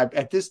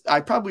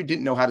 I probably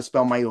didn't know how to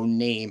spell my own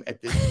name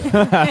at this point.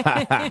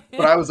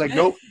 But I was like,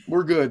 nope,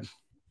 we're good.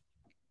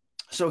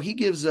 So he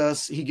gives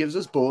us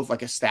both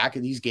like a stack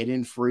of these get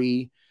in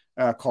free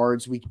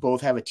cards. We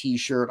both have a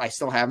t-shirt. I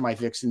still have my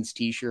Vixens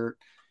t-shirt.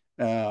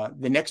 The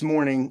next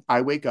morning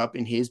I wake up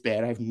in his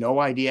bed. I have no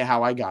idea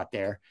how I got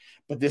there,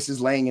 but this is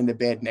laying in the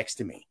bed next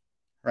to me.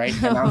 Right.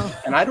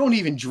 And I don't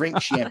even drink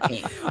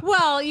champagne.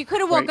 Well, you could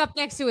have woke up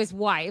next to his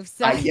wife.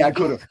 So I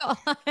could have.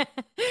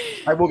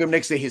 I woke up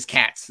next to his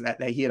cats.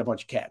 That he had a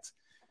bunch of cats.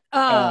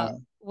 But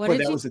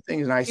that was the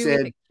thing. And I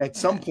said, at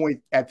some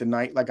point at the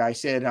night, like I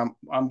said, I'm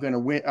going to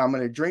win. I'm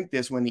going to drink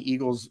this when the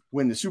Eagles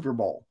win the Super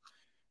Bowl.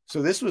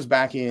 So this was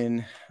back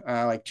in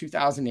like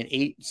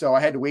 2008. So I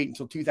had to wait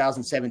until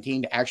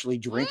 2017 to actually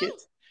drink it.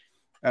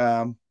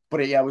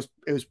 But yeah,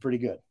 it was pretty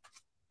good.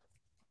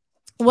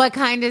 What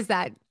kind is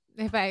that?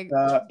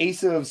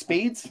 Ace of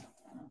Spades.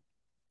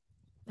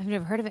 I've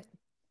never heard of it.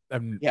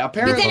 Yeah,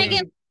 apparently. But then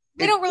again,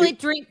 they don't really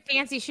drink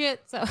fancy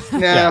shit. So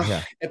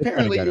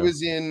apparently it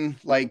was in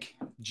like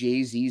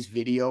Jay-Z's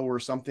video or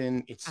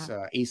something. It's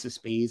Ace of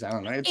Spades. I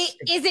don't know.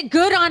 Is it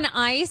good on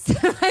ice?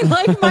 I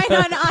like mine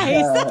on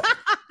ice.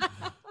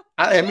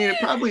 I mean, it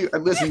probably.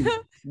 Listen,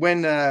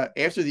 when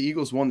after the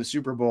Eagles won the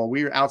Super Bowl,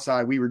 we were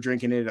outside. We were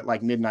drinking it at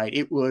like midnight.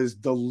 It was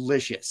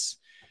delicious.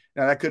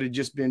 Now that could have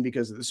just been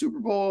because of the Super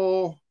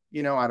Bowl.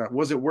 I don't.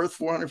 Was it worth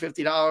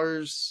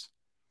 $450?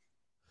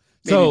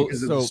 So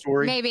because of the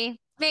story.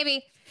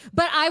 Maybe.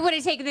 But I would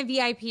have taken the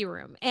VIP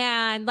room,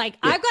 and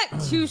I've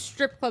got 2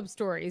 strip club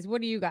stories.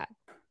 What do you got?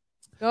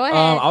 Go ahead.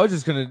 I was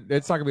just gonna.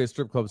 It's not gonna be a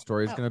strip club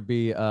story. It's gonna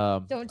be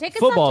don't take a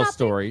football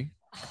story.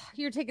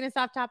 You're taking a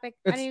soft topic.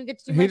 I didn't even get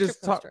to do my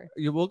strip club story.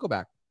 You will go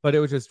back, but it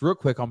was just real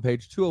quick on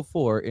page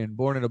 204 in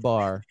Born in a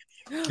Bar,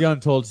 the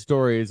untold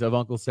stories of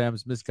Uncle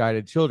Sam's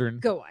misguided children.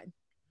 Go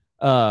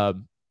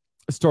on.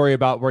 A story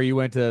about where you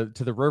went to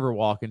the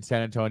Riverwalk in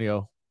San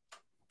Antonio,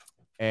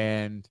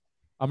 and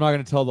I'm not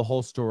going to tell the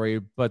whole story,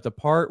 but the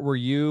part where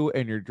you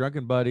and your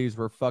drunken buddies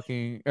were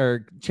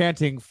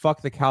chanting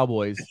 "fuck the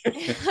Cowboys."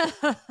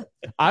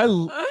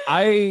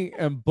 I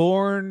am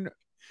born,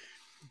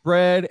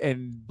 bred,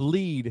 and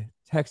bleed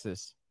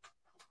Texas,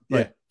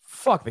 but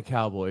fuck the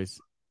Cowboys,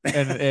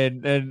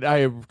 and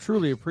I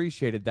truly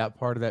appreciated that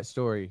part of that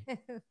story.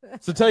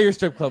 So tell your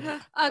strip club.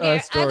 Okay,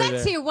 story I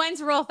got 2.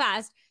 One's real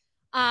fast.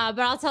 But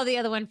I'll tell the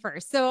other one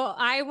first. So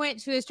I went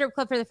to a strip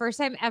club for the first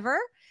time ever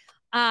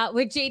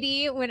with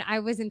JD when I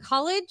was in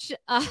college.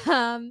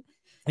 Yeah,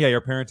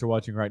 your parents are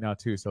watching right now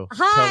too. So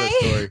hi, tell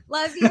the story.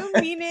 Love you,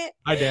 mean it.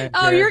 Hi, Dan.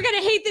 Oh, you're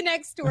gonna hate the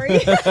next story.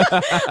 So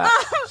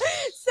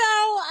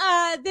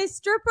the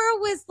stripper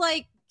was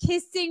like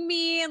kissing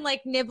me and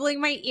like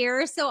nibbling my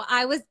ear, so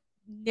I was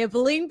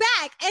nibbling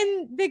back,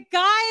 and the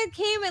guy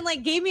came and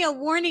like gave me a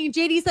warning.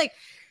 JD's like,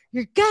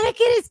 "You're gonna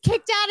get us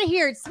kicked out of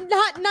here. It's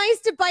not nice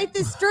to bite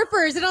the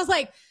strippers." And I was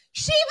like,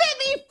 she bit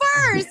me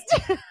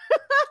first.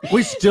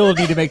 We still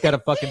need to make that a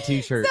fucking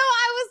t-shirt. So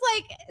I was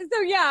like,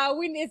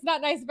 it's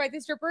not nice to bite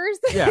the strippers.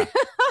 Yeah.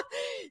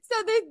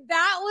 So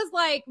that was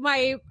like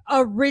my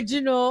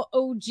original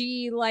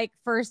OG, like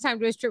first time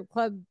to a strip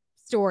club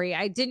story.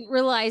 I didn't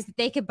realize that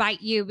they could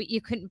bite you, but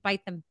you couldn't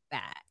bite them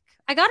back.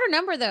 I got her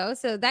number though,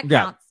 so that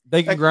counts.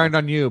 They can grind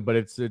on you, but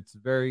it's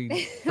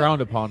very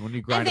frowned upon when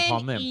you grind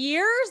upon them.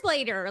 Years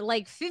later,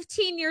 like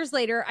 15 years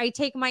later, I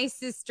take my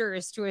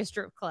sisters to a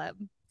strip club.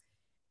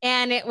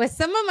 And it was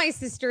some of my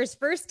sister's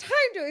first time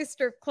to a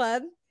strip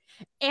club.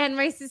 And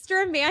my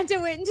sister Amanda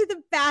went into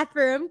the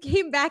bathroom,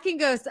 came back and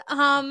goes,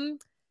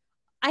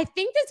 I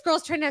think this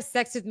girl's trying to have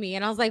sex with me.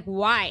 And I was like,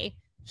 why?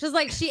 She was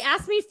like, she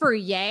asked me for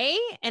yay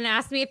and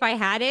asked me if I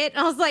had it. And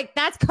I was like,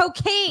 that's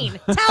cocaine.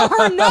 Tell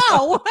her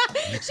no.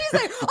 She's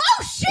like,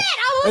 oh shit.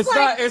 I was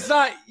it's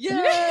not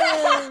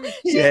yay.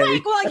 She's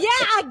like, well,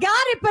 yeah, I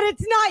got it, but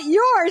it's not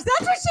yours.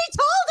 That's what she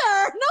told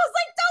her. And I was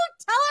like, don't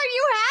tell her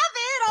you have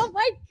it. Oh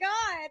my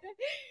God.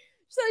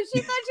 So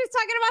she thought she was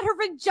talking about her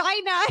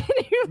vagina and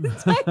he was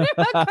talking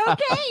about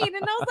cocaine.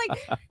 And I was like,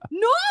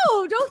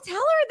 no, don't tell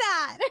her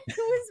that. It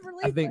was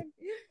really I think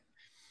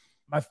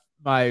funny.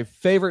 my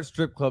favorite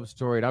strip club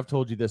story, and I've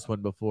told you this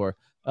one before.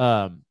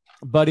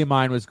 Buddy of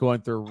mine was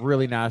going through a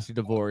really nasty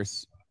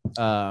divorce.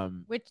 I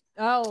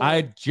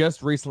had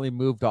just recently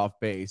moved off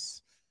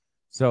base.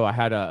 So I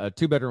had a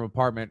 2-bedroom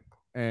apartment,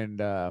 and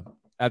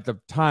at the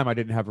time I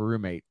didn't have a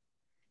roommate.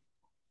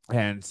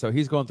 And so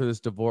he's going through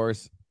this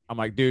divorce. I'm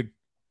like, dude,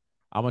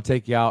 I'm gonna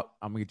take you out.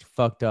 I'm gonna get you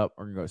fucked up.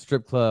 We're gonna go to a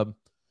strip club.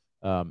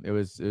 It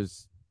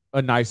was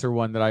a nicer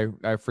one that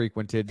I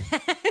frequented.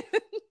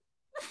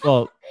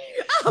 Well,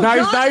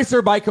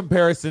 nicer by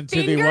comparison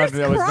to the one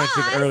that was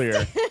mentioned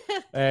earlier.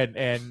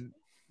 And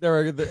there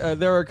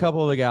were a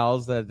couple of the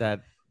gals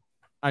that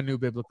I knew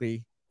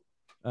biblically.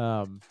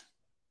 Don't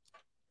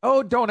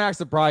act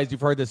surprised.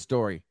 You've heard this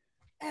story.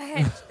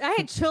 I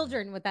had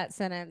children with that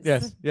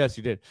sentence. Yes,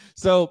 you did.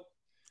 So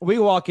we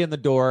walk in the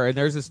door, and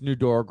there's this new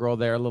door girl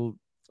there, a little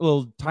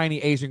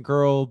tiny Asian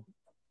girl,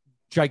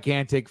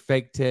 gigantic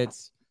fake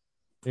tits.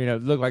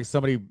 Looked like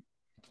somebody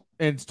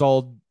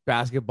installed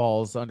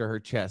basketballs under her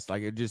chest,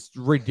 like it just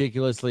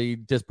ridiculously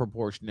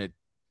disproportionate.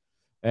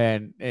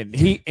 And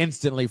he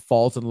instantly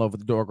falls in love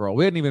with the door girl.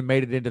 We hadn't even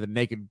made it into the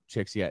naked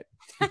chicks yet.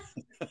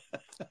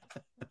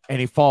 And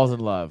he falls in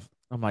love.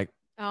 I'm like,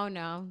 oh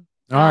no.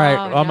 All right.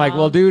 I'm like,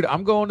 well, dude,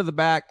 I'm going to the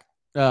back.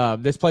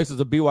 This place is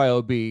a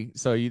BYOB,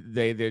 so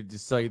they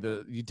just sell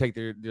you you take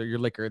your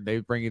liquor, and they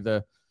bring you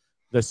the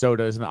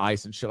sodas and the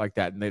ice and shit like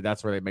that, and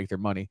that's where they make their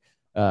money.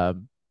 So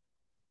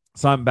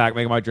I'm back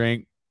making my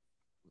drink,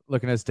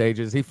 looking at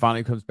stages. He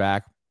finally comes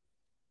back.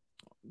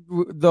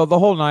 The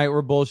whole night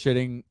we're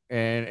bullshitting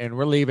and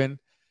we're leaving,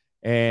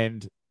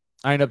 and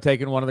I end up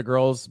taking one of the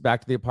girls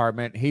back to the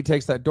apartment. He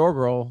takes that door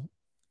girl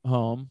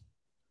home.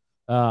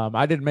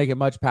 I didn't make it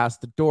much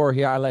past the door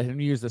here. I let him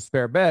use the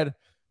spare bed,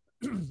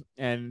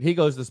 and he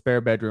goes to the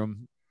spare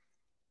bedroom,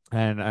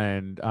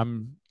 and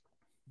I'm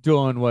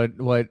doing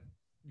what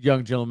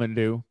young gentlemen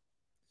do.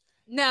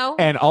 No.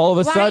 And all of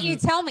a sudden, why don't you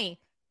tell me?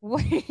 we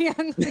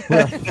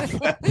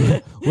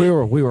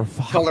were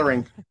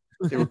coloring.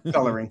 They were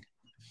coloring.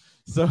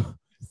 So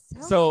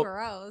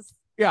gross.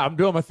 Yeah, I'm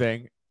doing my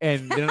thing,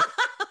 and then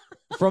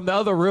from the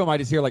other room, I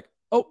just hear like,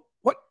 "Oh,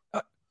 what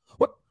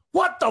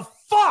the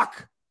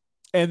fuck?"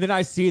 And then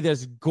I see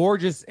this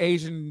gorgeous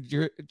Asian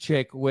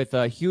chick with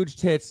huge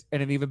tits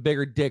and an even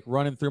bigger dick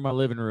running through my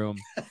living room,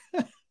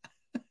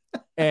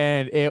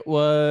 and it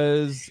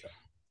was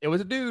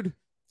a dude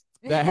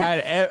that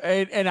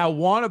had, and I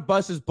want to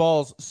bust his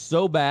balls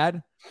so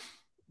bad,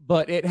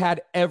 but it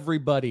had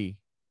everybody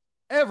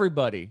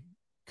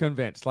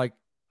convinced. Like,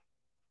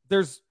 there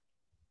was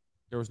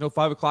no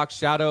 5 o'clock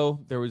shadow.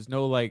 There was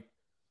no like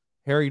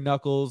hairy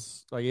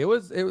knuckles. Like it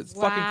was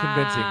fucking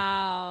convincing.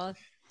 Wow.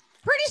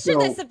 Pretty sure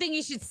that's something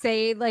you should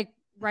say like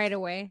right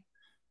away.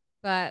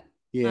 But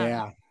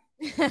yeah,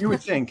 you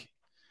would think.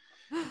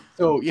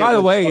 So by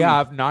the way, I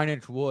have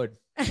 9-inch wood.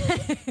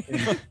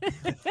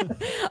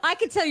 I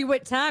can tell you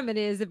what time it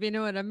is if you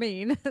know what I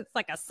mean. It's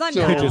like a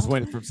sundial. So it just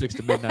went from 6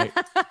 to midnight.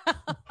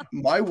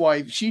 My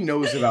wife, she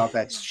knows about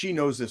that. She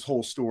knows this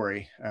whole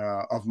story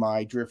of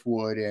my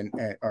driftwood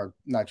or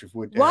not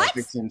driftwood. What?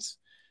 Vixens.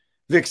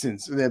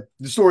 The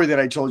story that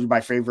I told you, my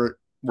favorite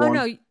one. Oh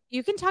no,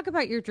 you can talk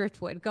about your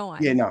driftwood. Go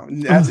on. Yeah, no,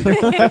 that's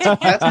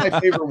my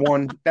favorite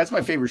one. That's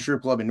my favorite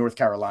strip club in North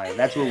Carolina.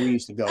 That's where we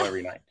used to go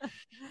every night.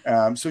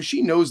 So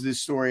she knows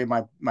this story.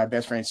 My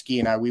best friend Ski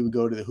and I, we would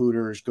go to the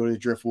Hooters, go to the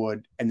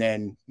Driftwood, and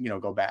then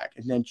go back.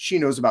 And then she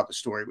knows about the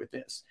story with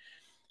this.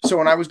 So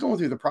when I was going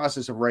through the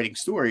process of writing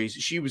stories,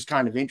 she was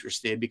kind of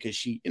interested because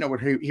she,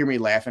 would hear me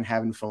laughing,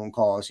 having phone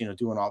calls,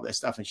 doing all this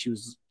stuff. And she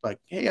was like,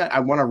 "Hey,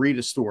 I want to read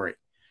a story."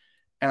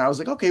 And I was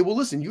like, "Okay, well,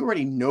 listen, you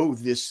already know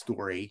this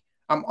story.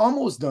 I'm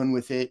almost done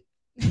with it.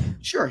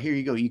 Sure, here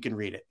you go. You can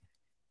read it."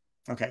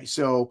 Okay,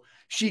 so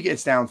she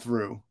gets down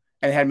through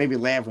and had maybe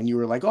laugh when you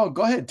were like, "Oh,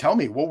 go ahead, tell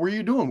me, what were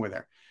you doing with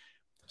her?"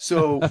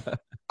 So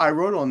I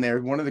wrote on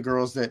there, one of the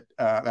girls that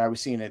I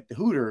was seeing at the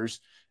Hooters,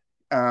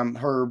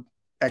 her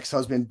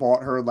ex-husband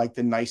bought her like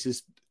the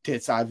nicest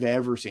tits I've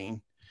ever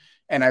seen.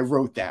 And I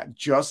wrote that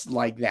just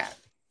like that.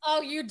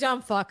 Oh, you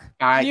dumb fuck.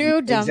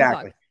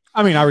 Exactly. Fuck.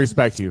 I mean, I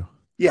respect you.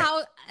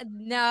 Yeah.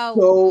 No.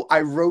 So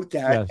I wrote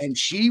that, yes. And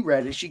she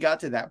read it. She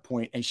got to that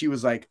point and she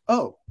was like,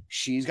 "Oh,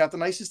 she's got the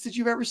nicest tits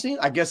you've ever seen.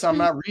 I guess I'm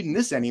not reading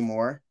this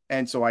anymore."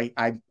 And so I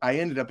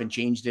ended up and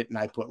changed it, and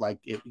I put like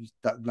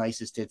the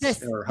nicest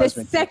tits her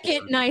husband. The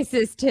second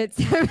nicest tits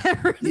I've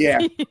ever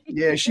seen.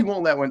 Yeah. She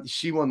won't let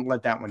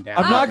that one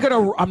down.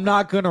 I'm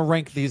not gonna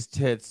rank these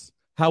tits.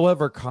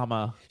 However,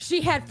 comma,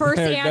 she had first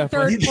and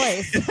third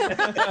place.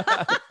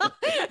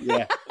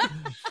 Yeah.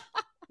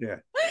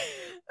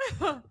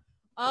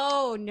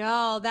 Oh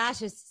no, that's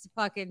just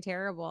fucking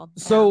terrible.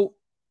 So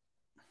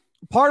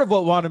part of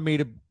what wanted me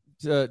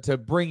to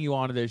bring you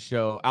onto this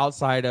show,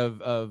 outside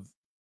of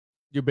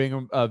you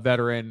being a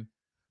veteran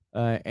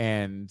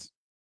and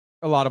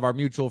a lot of our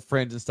mutual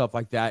friends and stuff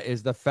like that,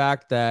 is the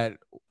fact that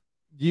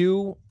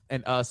you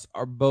and us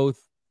are both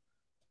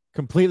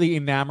completely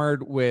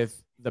enamored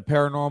with the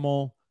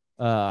paranormal,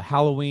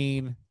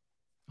 Halloween,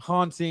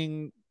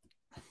 haunting,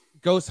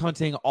 ghost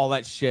hunting, all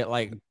that shit.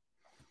 Like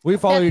we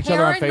followed each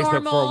other on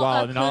Facebook for a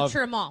while,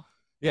 and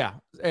yeah,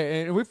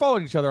 and we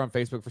followed each other on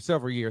Facebook for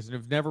several years, and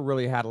we've never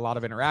really had a lot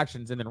of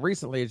interactions. And then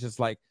recently, it's just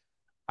like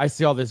I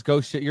see all this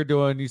ghost shit you're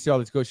doing, you see all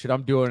this ghost shit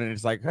I'm doing, and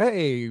it's like,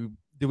 hey,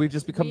 did we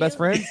just become best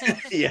friends?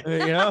 Yeah,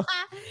 you know.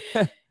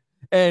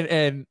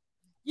 and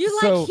you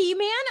like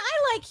He-Man?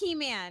 I like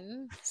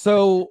He-Man.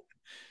 So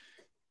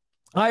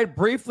I had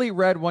briefly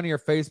read one of your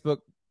Facebook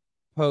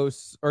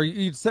posts, or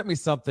you sent me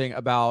something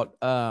about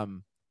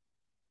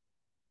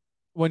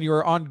when you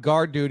were on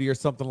guard duty or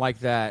something like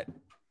that,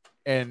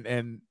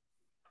 and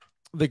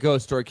the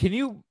ghost story. Can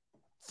you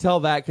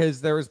tell that?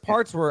 Because there was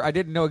parts where I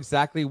didn't know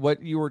exactly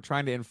what you were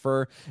trying to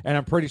infer, and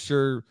I'm pretty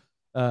sure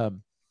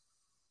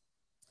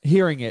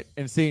hearing it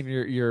and seeing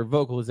your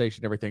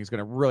vocalization, everything is going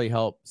to really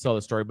help sell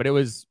the story. But it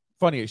was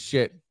funny as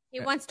shit. He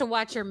wants to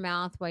watch your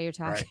mouth while you're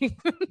talking.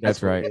 Right.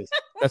 That's right.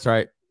 That's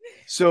right.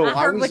 So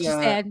I heard what you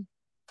said.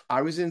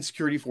 I was in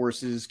security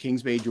forces,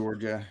 Kings Bay,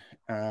 Georgia,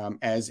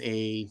 as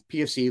a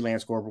PFC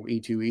Lance Corporal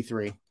E2,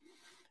 E3.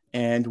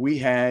 And we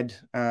had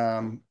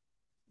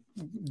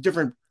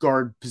different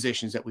guard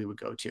positions that we would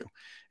go to.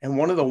 And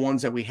one of the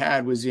ones that we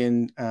had was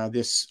in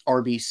this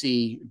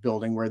RBC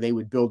building where they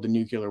would build the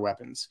nuclear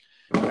weapons.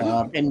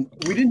 And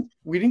we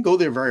didn't go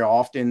there very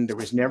often. There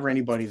was never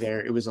anybody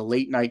there. It was a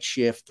late night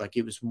shift. Like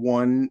it was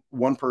one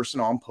person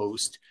on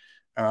post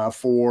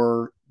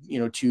for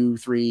 2,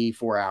 3,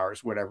 4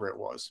 hours, whatever it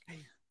was.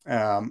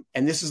 And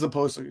this is the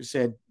post that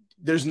said,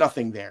 there's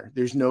nothing there.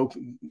 There's no,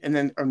 and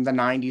then in the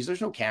 90s,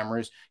 there's no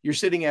cameras. You're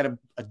sitting at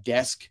a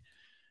desk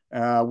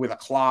with a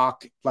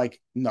clock,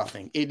 like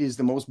nothing. It is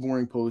the most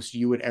boring post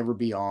you would ever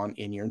be on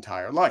in your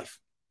entire life.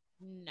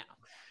 No.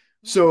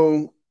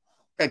 So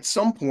at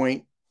some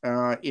point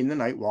in the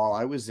night while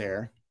I was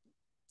there,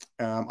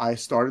 I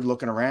started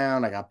looking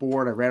around. I got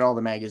bored. I read all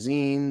the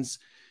magazines.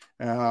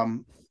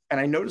 And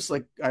I noticed,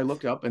 like, I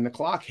looked up and the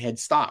clock had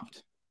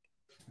stopped.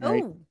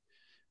 Right. Oh.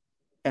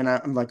 And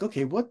I'm like,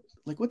 okay, what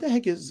the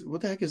heck is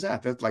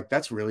that?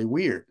 That's really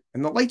weird.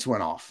 And the lights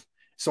went off.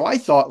 So I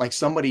thought like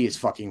somebody is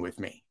fucking with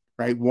me,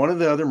 right? One of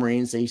the other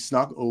Marines, they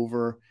snuck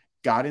over,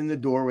 got in the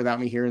door without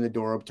me hearing the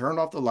door up, turned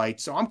off the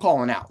lights. So I'm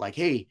calling out like,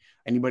 hey,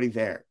 anybody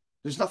there?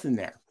 There's nothing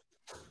there.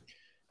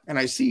 And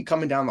I see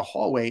coming down the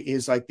hallway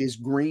is like this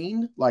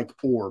green, like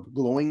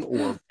glowing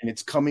orb, and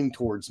it's coming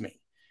towards me.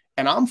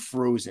 And I'm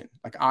frozen.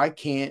 Like I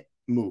can't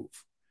move.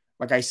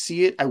 Like I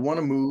see it. I want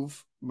to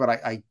move, but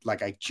I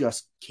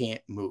just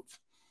can't move.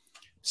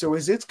 So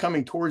as it's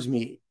coming towards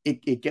me,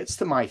 it gets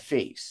to my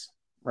face,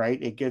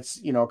 right? It gets,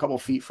 a couple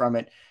of feet from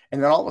it.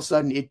 And then all of a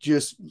sudden it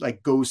just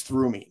like goes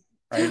through me,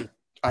 right?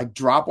 I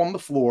drop on the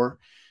floor.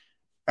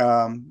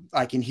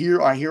 I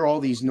hear all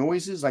these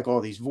noises, like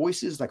all these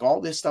voices, like all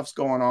this stuff's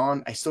going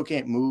on. I still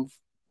can't move.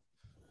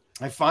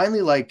 I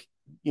finally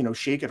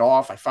shake it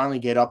off. I finally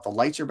get up. The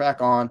lights are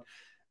back on.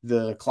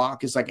 The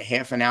clock is like a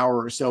half an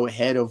hour or so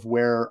ahead of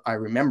where I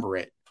remember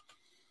it.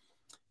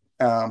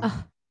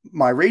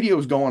 My radio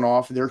is going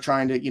off. They're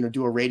trying to,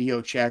 do a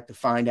radio check to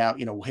find out,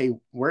 hey,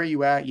 where are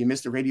you at? You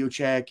missed a radio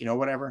check,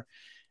 whatever.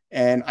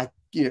 And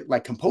I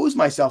compose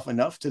myself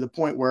enough to the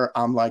point where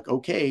I'm like,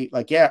 okay,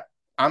 like, yeah,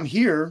 I'm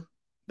here.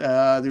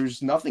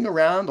 There's nothing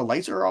around. The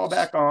lights are all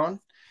back on.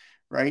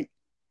 Right.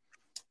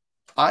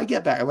 I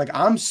get back. Like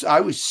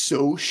I was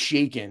so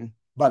shaken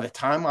by the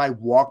time I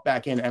walk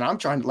back in, and I'm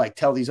trying to like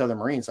tell these other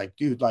Marines, like,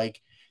 dude,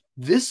 like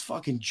this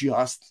fucking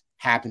just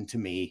happened to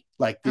me.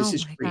 Like, this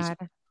is crazy.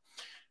 God.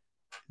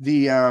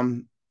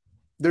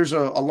 There's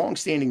a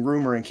long-standing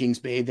rumor in Kings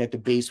Bay that the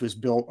base was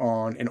built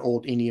on an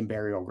old Indian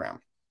burial ground.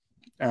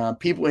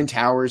 People in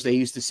towers, they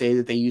used to say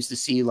that they used to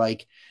see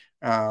like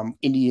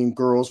Indian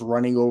girls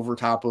running over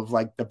top of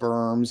like the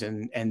berms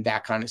and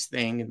that kind of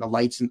thing. And the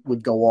lights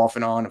would go off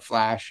and on and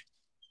flash.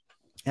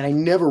 And I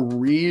never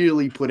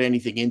really put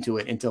anything into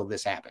it until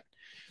this happened.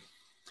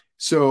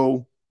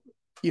 So,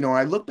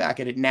 I look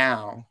back at it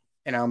now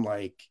and I'm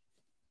like,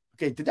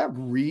 okay, did that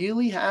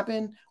really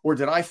happen? Or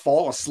did I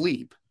fall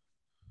asleep?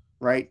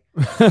 Right.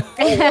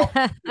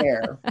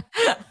 There.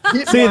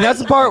 See, that's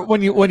the part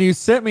when you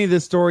sent me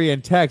this story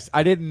in text,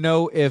 I didn't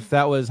know if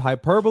that was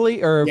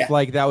hyperbole or if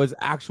like that was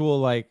actual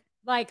like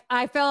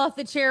I fell off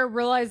the chair,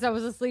 realized I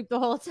was asleep the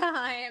whole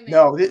time.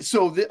 No,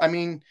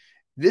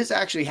 this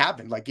actually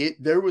happened. Like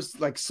there was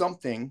like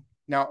something.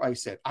 Now, like I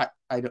said, I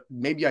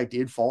maybe I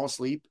did fall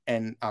asleep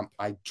and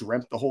I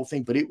dreamt the whole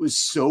thing, but it was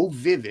so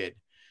vivid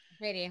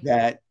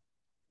that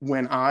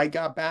when I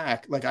got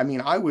back,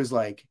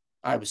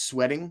 I was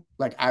sweating,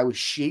 like I was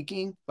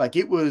shaking, like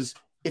if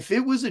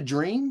it was a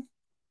dream,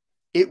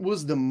 it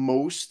was the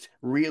most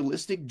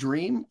realistic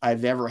dream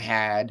I've ever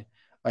had.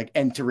 Like,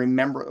 and to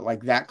remember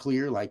like that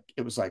clear, like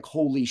it was like,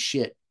 holy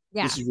shit,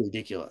 this is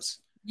ridiculous.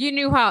 You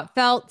knew how it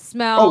felt,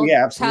 smelled, oh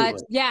yeah, absolutely.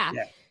 touched. Yeah.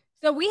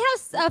 So we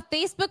have a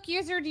Facebook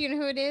user. Do you know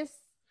who it is?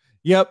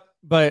 Yep.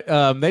 But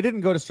they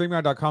didn't go to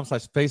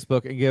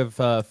StreamYard.com/Facebook and give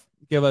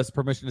give us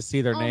permission to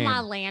see their name. my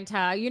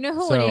Lanta. You know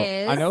who So, it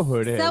is. I know who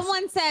it is.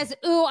 Someone says,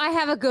 "Ooh, I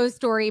have a ghost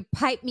story.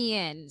 Pipe me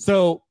in."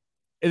 So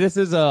this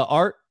is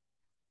Art.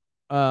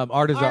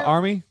 Art is an Art.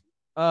 Army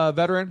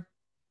veteran.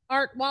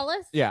 Art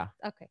Wallace? Yeah.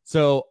 Okay.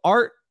 So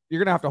Art, you're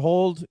gonna have to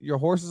hold your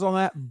horses on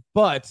that,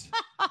 but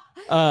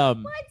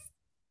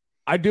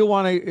I do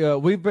want to.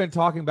 We've been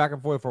talking back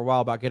and forth for a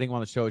while about getting him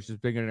on the show. It's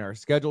just been in our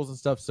schedules and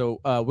stuff. So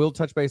we'll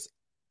touch base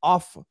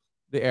off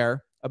the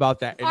air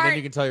about that, and then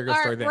you can tell your ghost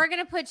story. Then We're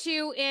gonna put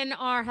you in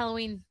our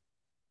Halloween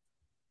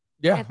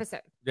yeah, episode.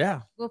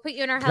 yeah. We'll put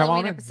you in our Come on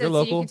Halloween in. episode You're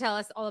so you local. can tell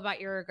us all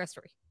about your ghost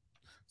story.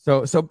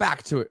 So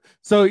back to it.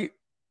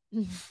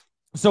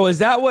 So is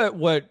that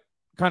what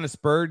kind of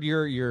spurred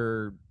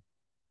your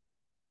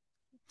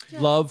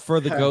love for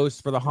the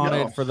ghost, for the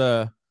haunted, No. for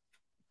the,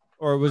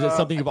 or was it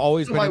something you've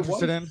always been my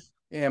interested in?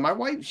 Yeah, my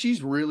wife,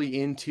 she's really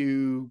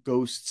into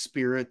ghost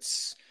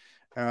spirits,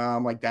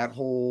 like that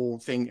whole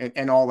thing,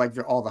 and all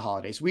all the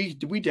holidays. We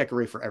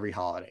decorate for every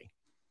holiday.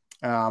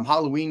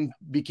 Halloween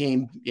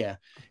became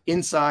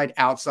inside,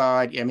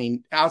 outside. I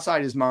mean,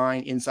 outside is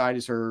mine, inside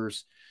is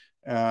hers.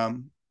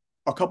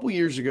 A couple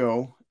years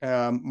ago,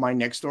 my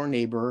next door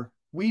neighbor,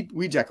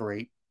 we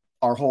decorate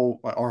our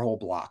whole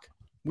block.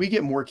 We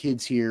get more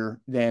kids here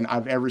than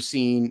I've ever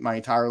seen my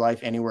entire life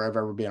anywhere I've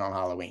ever been on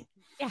Halloween.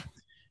 Yeah.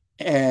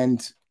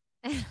 And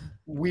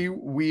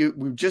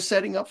we're just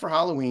setting up for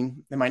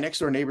Halloween, and my next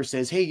door neighbor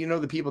says, "Hey, you know,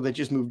 the people that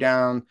just moved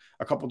down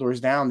a couple doors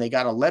down, they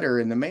got a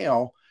letter in the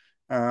mail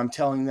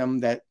telling them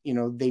that, you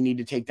know, they need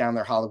to take down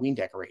their Halloween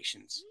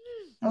decorations."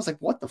 I was like,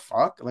 "What the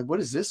fuck? Like, what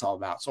is this all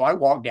about?" So I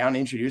walked down,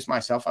 introduced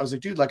myself. I was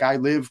like, "Dude, like, I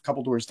live a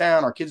couple doors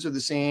down. Our kids are the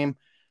same,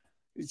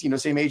 you know,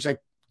 same age. Like,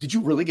 did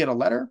you really get a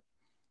letter?"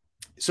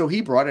 So he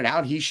brought it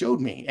out. He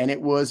showed me, and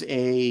it was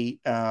you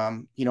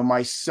know,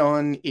 my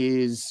son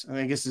is,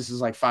 I guess this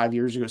is like 5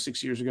 years ago,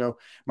 6 years ago.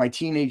 My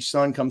teenage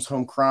son comes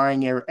home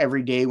crying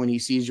every day when he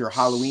sees your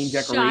Halloween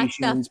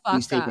decorations.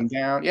 Please take them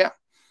down. Yeah.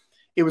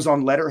 It was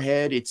on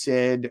letterhead. It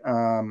said,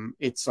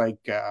 it's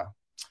like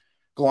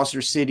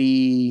Gloucester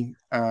City,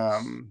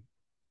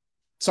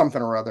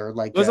 something or other.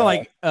 Like, Was it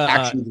like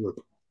action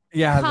group.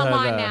 Yeah.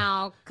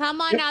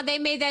 Come on now. They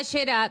made that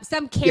shit up.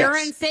 Some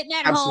Karen sitting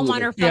at home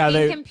on her Yeah,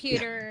 fucking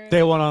computer.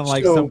 They went on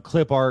like some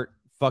clip art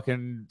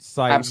fucking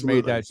site and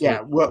made that shit.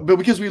 Yeah, well, but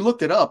because we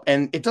looked it up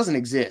and it doesn't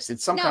exist.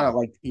 It's some kind of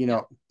like, you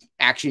know,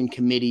 action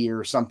committee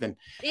or something.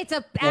 It's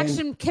a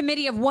action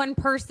committee of one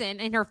person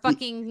in her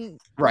fucking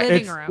right.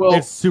 living room. Well,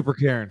 it's super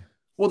Karen.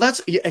 Well,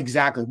 that's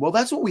exactly. Well,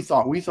 that's what we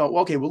thought. We thought,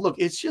 well, okay, well, look,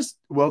 it's just,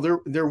 well,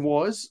 there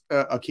was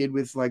a kid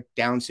with like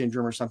Down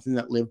syndrome or something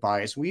that lived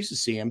by us. We used to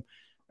see him.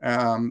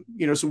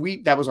 You know, so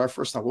that was our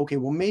first thought. Okay,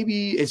 well,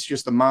 maybe it's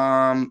just the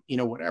mom, you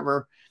know,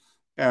 whatever.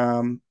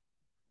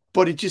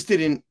 But it just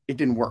didn't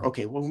work.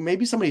 Okay, well,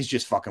 maybe somebody's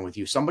just fucking with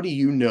you. Somebody,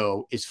 you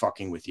know, is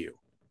fucking with you.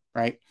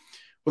 Right.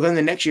 Well, then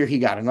the next year he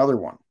got another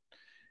one.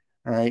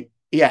 All right.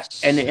 Yeah.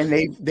 And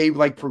they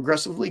like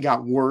progressively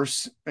got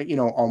worse, you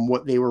know, on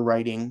what they were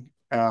writing.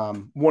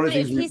 One of the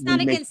things he's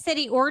not against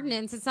city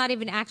ordinance. It's not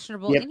even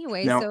actionable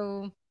anyway. No.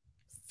 So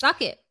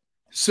suck it.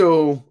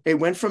 So it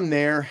went from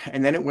there,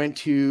 and then it went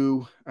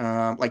to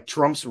like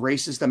Trump's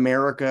racist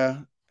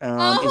America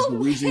is the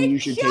reason you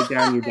should take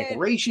down your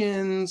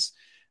decorations.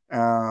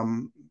 I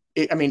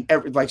mean,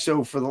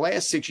 so for the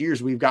last 6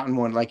 years, we've gotten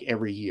one like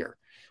every year.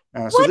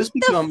 So this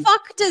becomes, the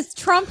fuck does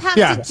Trump have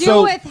to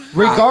do with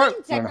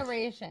Halloween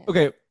decorations?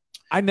 Okay,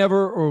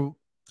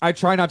 I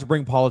try not to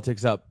bring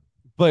politics up,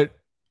 but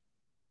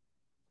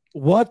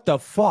what the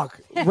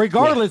fuck?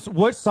 Regardless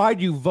what side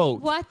you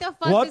vote, what the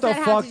fuck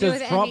does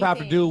Trump have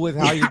to do with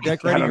how you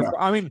decorate?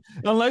 I mean,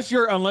 unless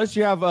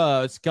you have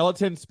a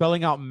skeleton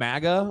spelling out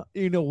MAGA,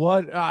 you know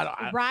what?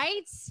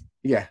 Right?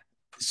 Yeah.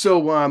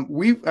 So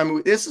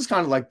this is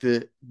kind of like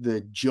the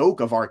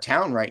joke of our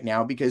town right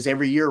now, because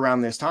every year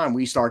around this time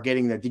we start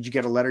getting that. Did you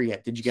get a letter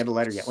yet? Did you get a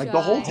letter yet? Like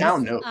the whole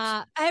town knows.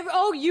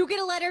 You get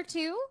a letter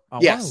too?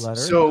 Yes.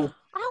 So.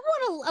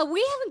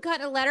 We haven't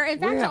gotten a letter. In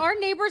fact, our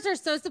neighbors are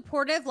so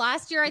supportive.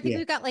 Last year, I think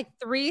we got like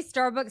 3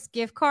 Starbucks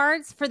gift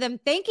cards for them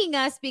thanking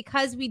us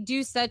because we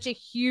do such a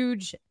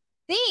huge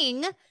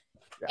thing,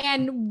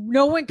 and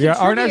no one contributes.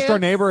 Yeah, our next door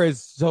neighbor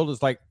has told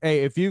us like,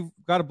 "Hey, if you've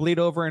got to bleed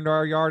over into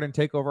our yard and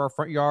take over our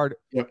front yard,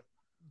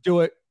 do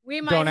it. We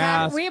might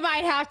have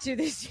to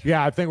this year."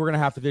 Yeah, I think we're gonna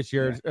have to this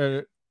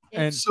year.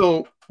 And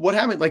so what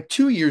happened like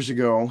 2 years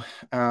ago,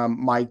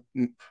 my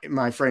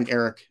friend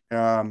Eric,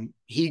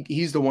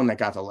 he's the one that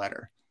got the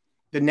letter.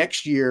 The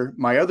next year,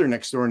 my other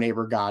next door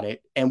neighbor got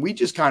it. And we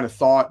just kind of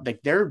thought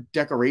like their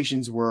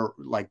decorations were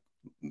like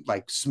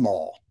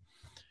small.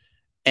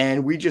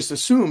 And we just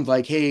assumed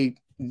like, hey,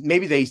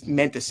 maybe they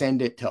meant to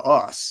send it to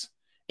us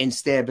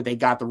instead, but they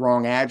got the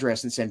wrong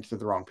address and sent it to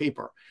the wrong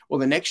paper.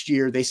 Well, the next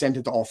year they sent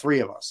it to all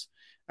 3 of us.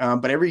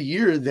 But every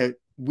year that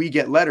we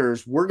get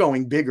letters, we're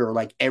going bigger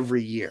like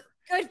every year.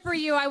 Good for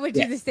you. I would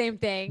do the same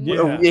thing.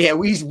 Yeah,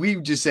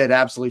 we just said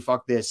absolutely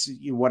fuck this,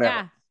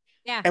 whatever.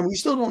 Yeah. And we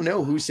still don't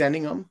know who's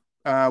sending them.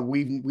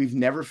 We've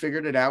never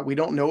figured it out. We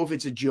don't know if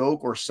it's a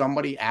joke or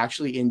somebody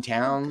actually in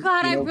town.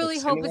 God, I really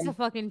hope it's a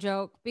fucking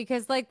joke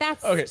because like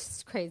that's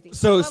just crazy.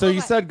 So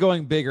you said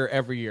going bigger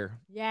every year.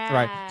 Yeah.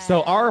 Right.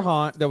 So our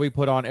haunt that we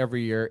put on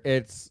every year,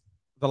 it's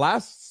the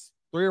last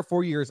 3 or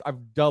 4 years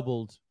I've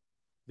doubled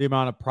the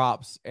amount of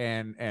props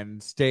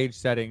and stage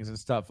settings and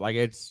stuff. Like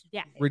it's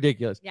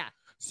ridiculous. Yeah.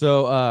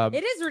 So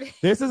it is ridiculous.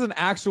 This is an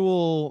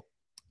actual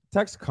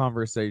text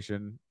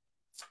conversation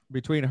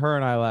between her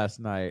and I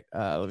last night.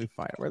 Let me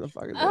find it. Where the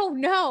fuck is it? Oh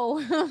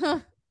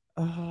no.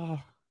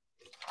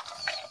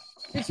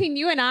 Between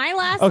you and I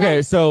last Okay,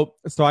 night? so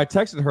I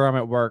texted her. I'm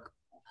at work,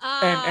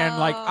 and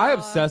like I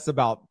obsess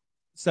about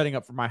setting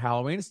up for my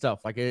Halloween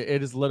stuff. Like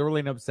it is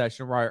literally an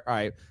obsession where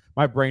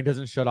my brain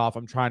doesn't shut off.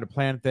 I'm trying to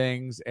plan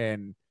things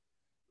and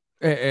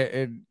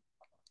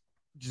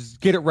just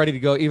get it ready to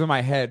go. Even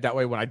my head that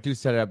way when I do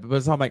set it up.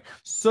 But so I'm like,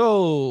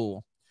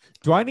 so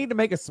do I need to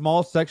make a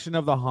small section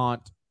of the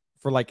haunt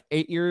for like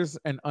 8 years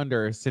and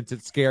under since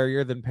it's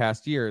scarier than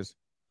past years,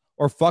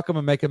 or fuck them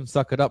and make them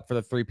suck it up for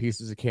the 3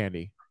 pieces of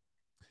candy?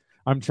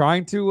 I'm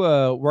trying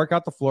to work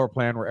out the floor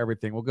plan where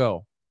everything will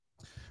go.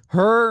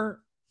 Her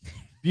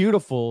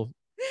beautiful,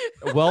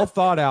 well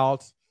thought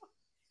out,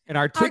 and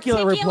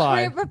articulate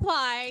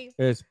reply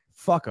is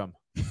fuck them.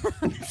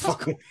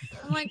 Fuck them.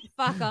 I'm like,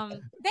 fuck them.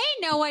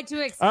 They know what to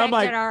expect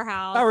at our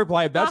house. I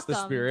replied, that's the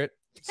spirit.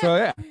 So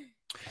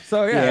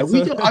yeah.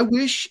 I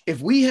wish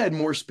if we had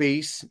more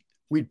space,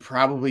 we'd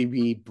probably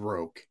be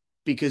broke.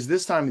 Because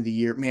this time of the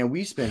year, man,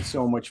 we spend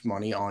so much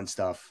money on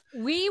stuff.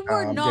 We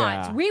were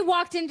not. Yeah. We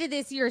walked into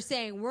this year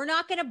saying we're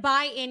not going to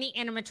buy any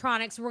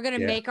animatronics. We're going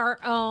to make our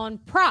own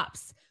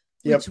props,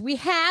 which we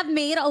have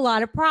made a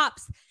lot of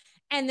props.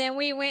 And then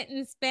we went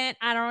and spent,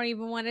 I don't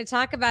even want to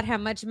talk about how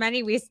much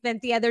money we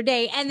spent the other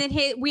day. And then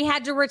we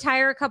had to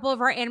retire a couple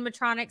of our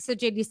animatronics. So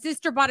JD's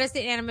sister bought us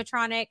an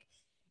animatronic.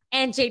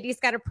 And JD's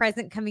got a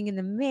present coming in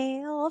the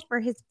mail for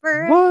his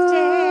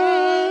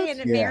birthday. And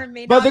it may or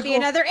may not be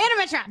another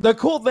animatronic. The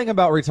cool thing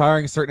about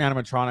retiring certain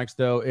animatronics,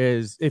 though,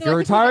 is if you're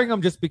retiring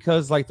them just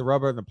because like the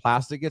rubber and the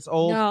plastic gets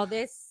old,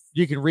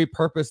 you can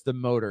repurpose the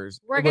motors.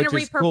 We're going to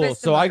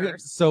repurpose the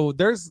motors. So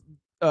there's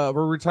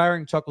we're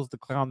retiring Chuckles the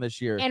Clown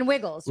this year. And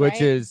Wiggles, which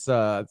is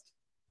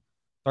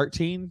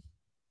 13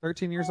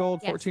 years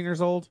old, 14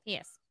 years old.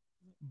 Yes.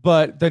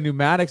 But the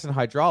pneumatics and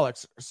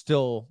hydraulics are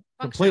still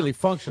completely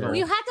functional. Well,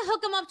 you have to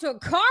hook them up to a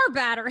car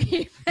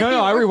battery.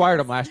 No, I rewired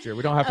them last year.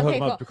 We don't have to hook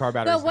them up to car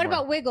batteries. But what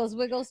about Wiggles?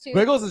 Wiggles too?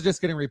 Wiggles is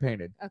just getting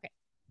repainted. Okay.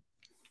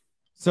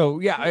 So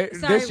yeah,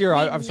 this year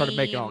I've started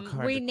making all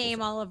kinds. We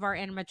name all of our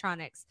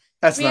animatronics.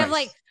 That's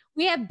nice.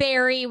 We have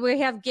Barry, we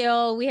have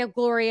Gil, we have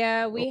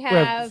Gloria, we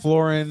have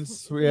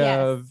Florence, we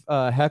have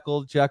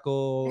Heckle,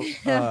 Jekyll.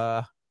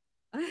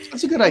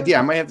 That's a good idea.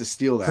 I might have to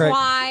steal that.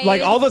 Why?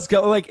 Like all this,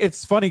 like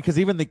it's funny because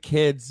even the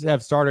kids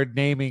have started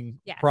naming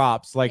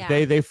props. Like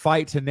they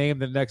fight to name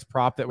the next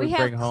prop that we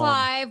bring home.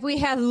 Clive, we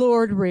have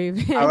Lord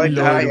Raven. I like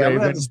that. I'm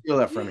gonna have to steal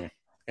that from you.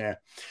 Yeah,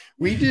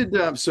 we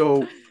did.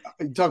 So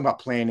talking about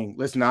planning.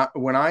 Listen,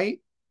 when I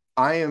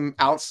am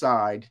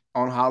outside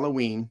on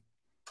Halloween,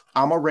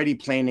 I'm already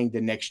planning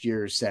the next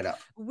year's setup.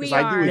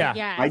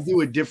 I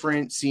do a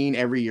different scene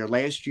every year.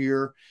 Last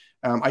year,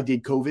 I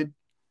did COVID.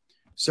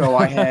 So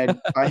I had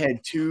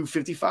 2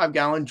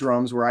 55-gallon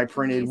drums where I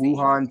printed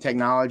Wuhan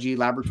Technology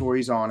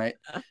Laboratories on it.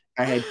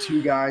 I had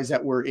 2 guys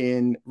that were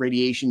in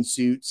radiation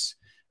suits.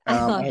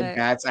 I had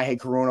bats. I had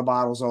Corona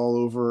bottles all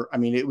over. I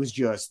mean, it was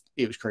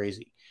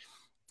crazy.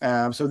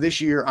 So this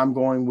year I'm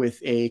going with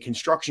a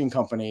construction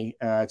company.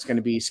 It's going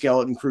to be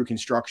Skeleton Crew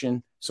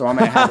Construction. So I'm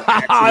going to have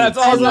that's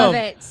awesome. I love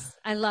it.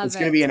 It's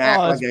going to be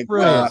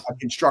a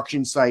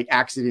construction site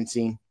accident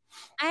scene.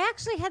 I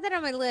actually had that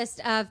on my list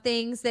of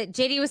things that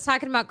JD was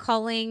talking about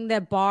calling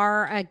the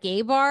bar a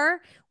gay bar.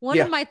 One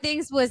of my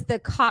things was the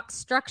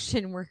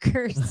cockstruction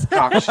workers.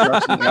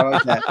 Cockstruction. I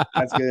like that.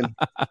 That's good.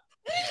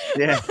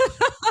 Yeah.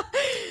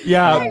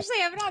 Yeah. I actually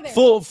have it on there.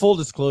 Full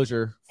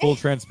discllosure, full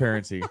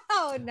transparency.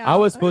 Oh no. I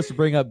was supposed to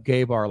bring up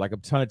gay bar like a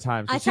ton of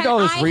times. She did all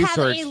this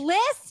research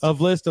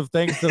list of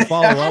things to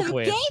follow up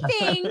with. Gay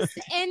things,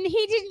 and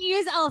he didn't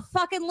use a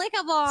fucking lick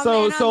of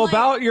them. So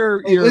about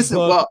your listen,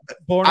 book,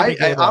 Born to be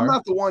Gay Bar. I'm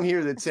not the one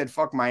here that said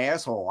fuck my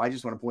asshole. I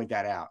just want to point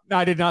that out. No,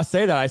 I did not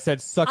say that. I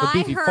said suck a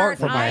beefy fart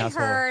from my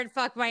asshole. I heard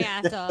fuck my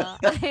asshole.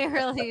 I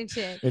really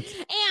did. It's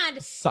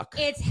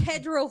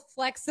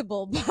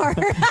heteroflexible bar.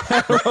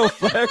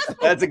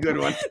 That's a good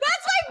one.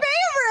 That's my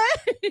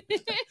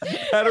favorite.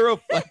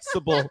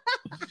 Heteroflexible.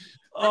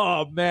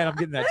 Oh man, I'm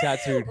getting that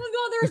tattooed. Well,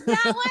 there's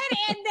that one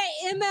and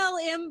the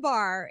MLM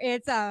bar.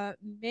 It's a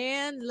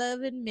man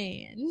loving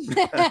man.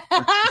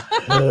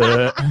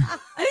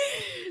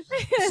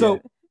 So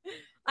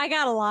I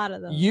got a lot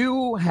of them.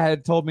 You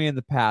had told me in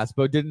the past,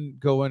 but didn't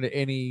go into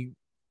any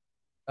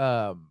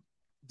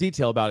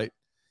detail about it.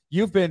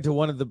 You've been to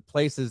one of the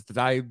places that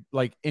I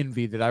like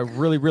envy, that I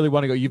really, really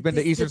want to go. You've been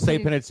to Eastern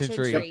State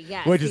Penitentiary,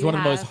 which is one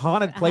of the most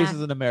haunted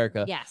places in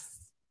America. Yes.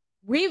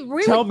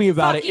 We tell me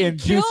about it in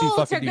juicy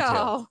fucking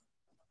detail.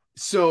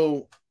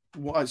 So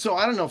Well, so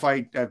I don't know if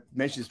I've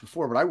mentioned this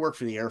before, but I work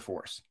for the Air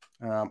Force.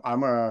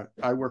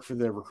 I work for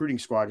the recruiting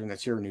squadron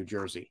that's here in New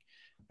Jersey.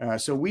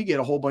 So we get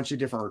a whole bunch of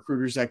different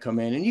recruiters that come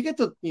in, and you get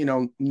to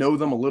know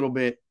them a little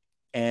bit.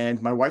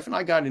 And my wife and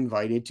I got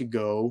invited to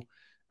go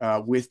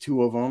with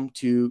two of them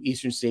to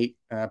Eastern State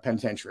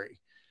Penitentiary,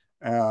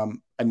 a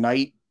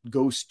night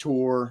ghost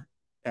tour.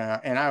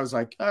 And I was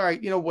like, all right,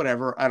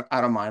 whatever.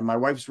 I don't mind. My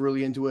wife's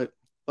really into it.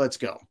 Let's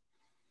go.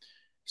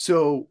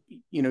 So,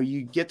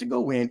 you get to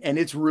go in and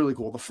it's really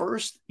cool. The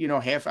first,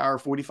 half hour,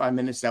 45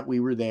 minutes that we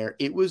were there,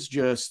 it was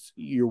just,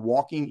 you're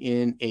walking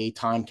in a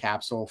time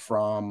capsule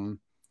from,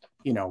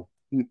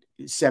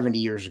 70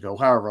 years ago,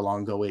 however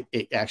long ago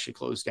it actually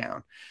closed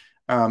down.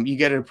 You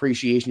get an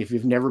appreciation if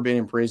you've never been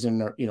in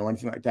prison or,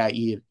 anything like that,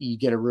 you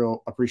get a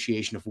real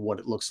appreciation of what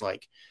it looks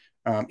like.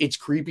 It's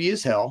creepy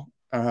as hell.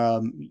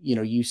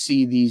 You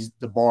see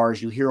the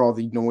bars, you hear all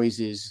the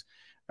noises,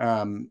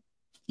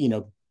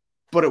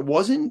 but it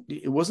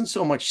wasn't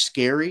so much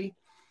scary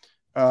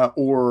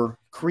or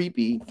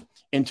creepy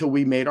until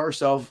we made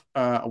ourselves,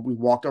 we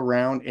walked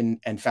around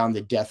and found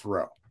the death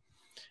row.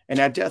 And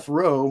at death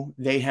row,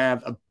 they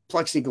have a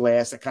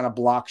plexiglass that kind of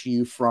blocks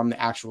you from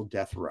the actual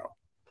death row.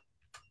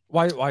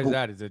 Why is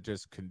that? Is it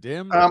just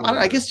condemned?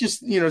 I guess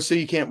just, so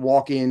you can't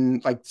walk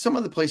in. Like some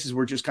of the places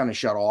were just kind of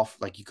shut off.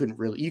 Like you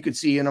could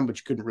see in them, but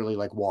you couldn't really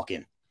like walk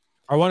in.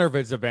 I wonder if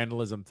it's a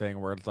vandalism thing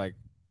where it's like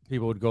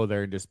people would go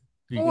there and just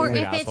be or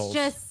if assholes.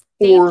 It's just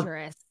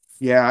dangerous.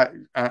 Yeah,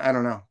 I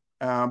don't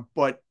know.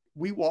 But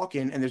we walk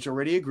in and there's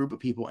already a group of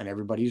people and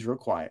everybody's real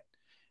quiet.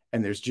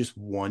 And there's just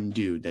one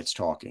dude that's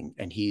talking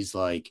and he's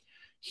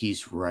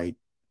right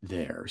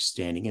there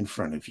standing in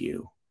front of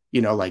you,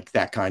 like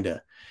that kind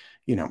of,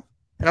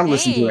 and I'm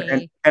listening to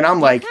it and I'm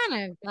like,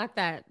 kind of got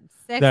that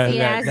sexy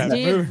ass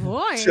dude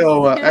voice.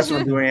 So that's what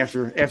I'm doing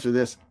after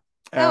this.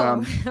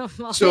 Well,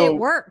 so it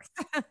works.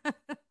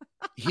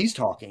 He's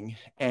talking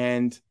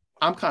and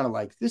I'm kind of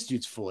like, this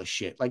dude's full of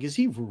shit. Like, is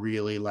he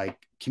really like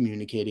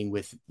communicating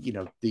with,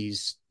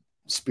 these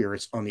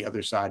spirits on the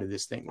other side of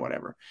this thing,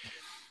 whatever.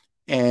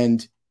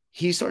 And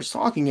he starts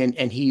talking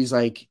and he's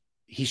like,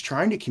 he's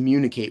trying to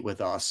communicate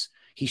with us.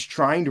 He's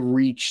trying to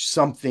reach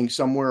something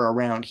somewhere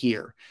around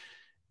here.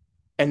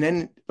 And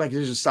then like,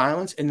 there's a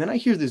silence. And then I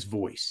hear this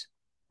voice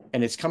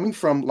and it's coming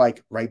from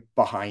like right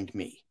behind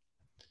me.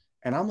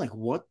 And I'm like,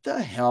 what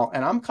the hell?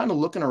 And I'm kind of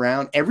looking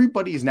around.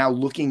 Everybody is now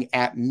looking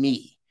at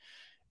me.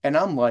 And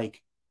I'm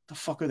like, the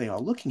fuck are they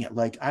all looking at?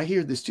 Like, I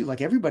hear this too.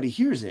 Like everybody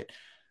hears it.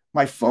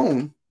 My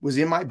phone was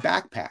in my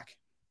backpack.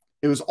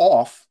 It was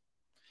off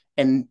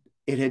and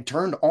it had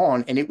turned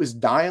on and it was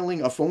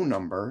dialing a phone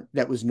number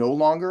that was no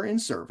longer in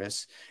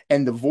service.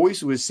 And the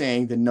voice was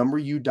saying the number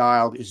you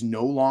dialed is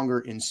no longer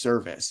in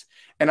service.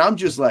 And I'm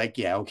just like,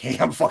 yeah, okay,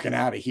 I'm fucking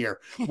out of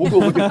here. We'll go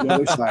look at the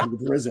other side of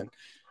the prison.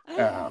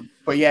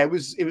 But yeah, it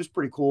was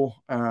pretty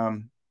cool.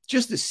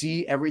 Just to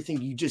see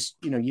everything. You just,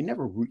 you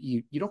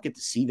don't get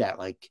to see that,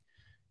 like,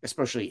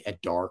 especially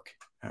at dark.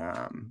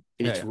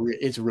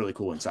 It's really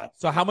cool inside.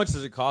 So how much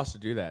does it cost to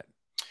do that?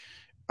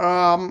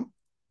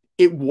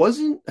 It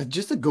wasn't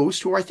just a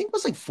ghost tour. I think it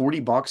was like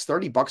 $40,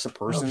 $30 a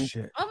person. Oh,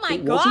 shit. Oh my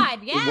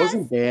God. Yes. It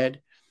wasn't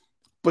bad,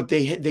 but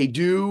they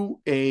do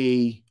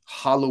a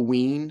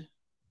Halloween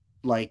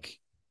like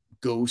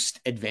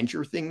ghost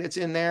adventure thing that's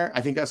in there.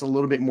 I think that's a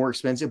little bit more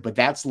expensive, but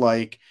that's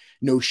like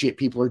no shit.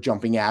 People are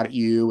jumping out at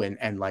you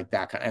and like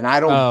that kind. And I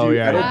don't deal with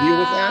that.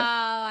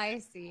 Oh,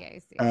 I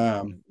see.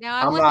 No,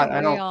 I want the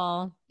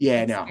real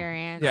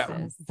experiences.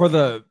 Yeah, for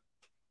the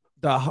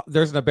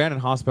there's an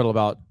abandoned hospital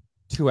about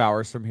 2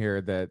 hours from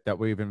here that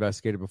we've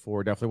investigated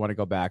before. Definitely want to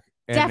go back.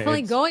 And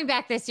definitely going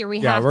back this year. We're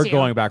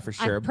going back for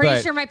sure. I'm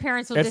pretty sure my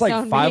parents will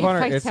disown like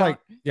 500. me. It's like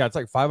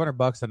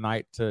 $500 a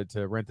night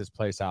to rent this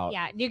place out.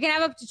 Yeah, you can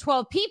have up to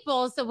 12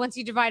 people. So once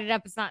you divide it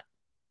up, it's not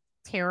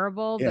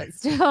terrible, but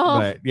still.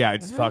 But yeah,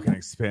 it's fucking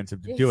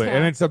expensive to do it,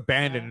 and it's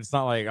abandoned. It's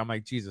not like I'm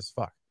like Jesus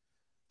fuck.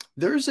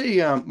 There's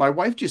my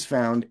wife just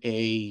found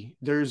I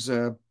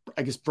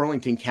guess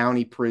Burlington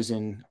County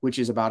Prison, which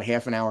is about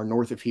half an hour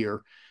north of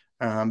here.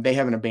 They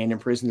have an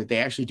abandoned prison that they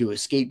actually do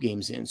escape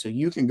games in. So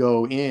you can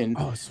go in.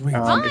 Oh, sweet.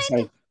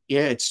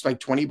 It's like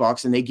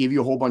 $20 and they give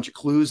you a whole bunch of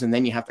clues and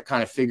then you have to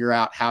kind of figure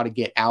out how to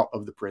get out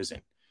of the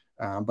prison.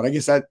 But I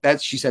guess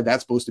that she said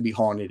that's supposed to be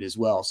haunted as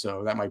well.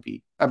 So that might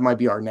be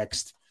our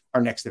next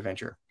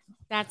adventure.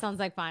 That sounds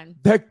like fun.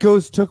 That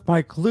ghost took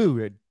my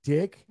clue,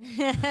 dick.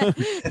 Yeah.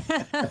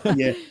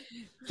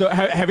 So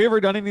have you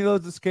ever done any of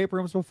those escape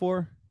rooms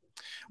before?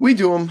 We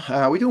do them.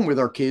 We do them with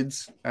our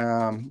kids.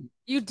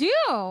 You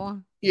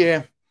do?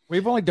 Yeah.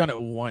 We've only done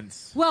it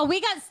once. Well,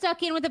 we got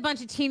stuck in with a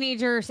bunch of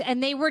teenagers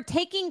and they were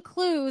taking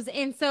clues.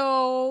 And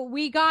so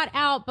we got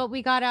out, but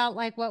we got out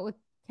like with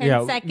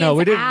 10 seconds no,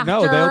 we didn't. after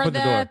No, they opened the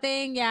door.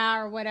 Thing. Yeah,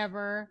 or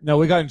whatever. No,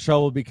 we got in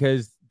trouble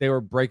because they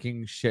were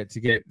breaking shit to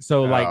get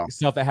like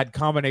stuff that had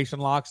combination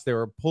locks. They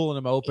were pulling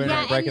them open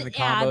and breaking the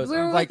combos. We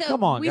were like,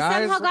 come on,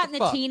 guys. We somehow got in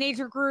the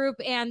teenager group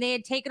and they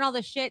had taken all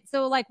the shit.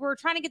 So like we were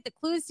trying to get the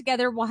clues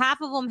together. Well, half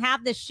of them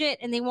have the shit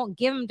and they won't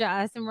give them to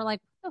us. And we're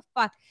like, what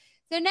the fuck?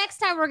 So next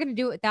time we're going to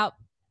do it without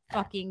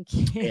fucking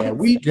kids. Yeah,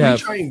 we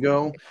try and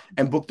go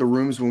and book the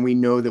rooms when we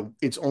know that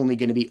it's only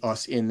going to be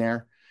us in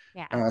there.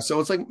 Yeah. So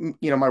it's like,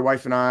 my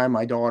wife and I,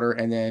 my daughter,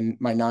 and then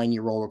my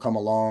 9-year-old will come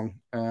along,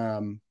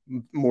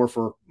 more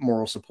for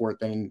moral support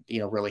than,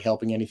 really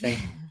helping anything.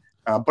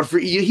 But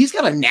he's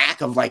got a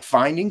knack of like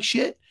finding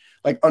shit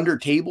like under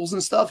tables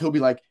and stuff. He'll be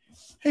like,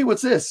 "Hey,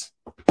 what's this?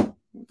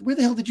 Where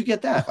the hell did you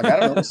get that?" Like, I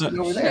don't know. It's sitting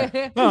over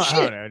there. No,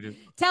 I don't know,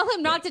 Tell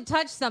him not to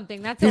touch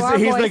something. That's he's who our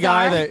the boys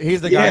guy are.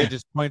 that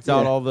just points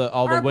out all the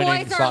Our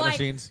winning boys are slot like,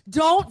 machines.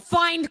 Don't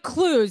find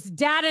clues.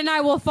 Dad and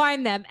I will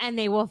find them, and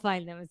they will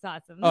find them. It's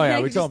awesome. Oh yeah,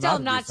 we just tell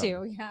them not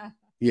to. to.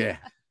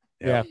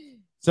 Yeah.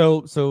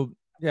 So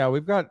yeah,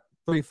 we've got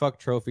 3 fuck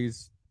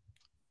trophies.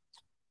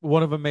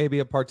 One of them may be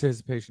a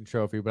participation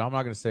trophy, but I'm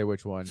not going to say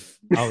which one.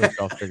 I'll let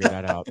y'all figure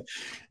that out.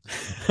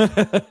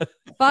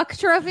 Fuck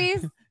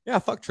trophies. Yeah,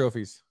 fuck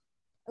trophies.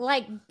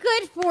 Like,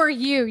 good for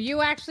you.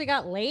 You actually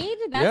got laid.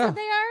 That's what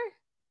they are.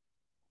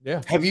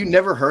 Yeah. Have you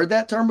never heard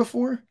that term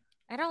before?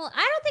 I don't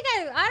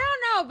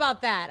know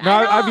about that. No,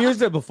 I've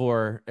used it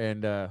before,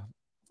 and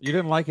you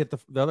didn't like it the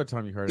other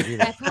time you heard it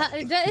either.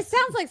 It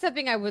sounds like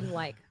something I wouldn't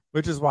like.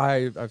 Which is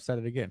why I've said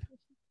it again.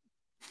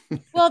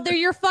 Well, they're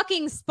your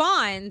fucking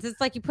spawns.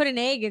 It's like you put an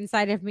egg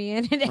inside of me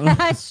and it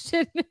hatched.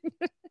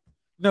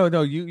 No,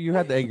 you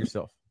had the egg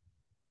yourself.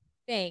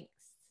 Thanks.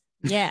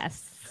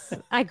 Yes.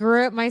 I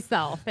grew it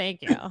myself.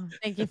 Thank you.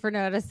 Thank you for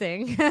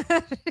noticing. What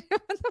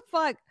the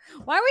fuck?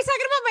 Why are we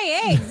talking about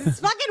my eggs? It's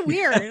fucking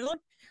weird.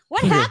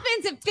 What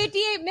happens in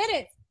 58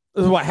 minutes?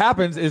 What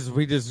happens is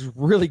we just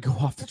really go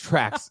off the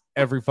tracks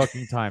every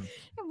fucking time.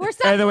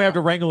 And then we have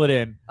to wrangle it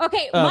in.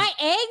 Okay, my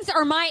eggs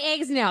are my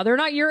eggs now. They're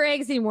not your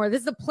eggs anymore.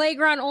 This is a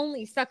playground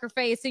only, sucker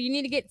face. So you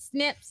need to get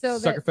snipped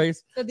sucker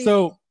face.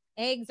 So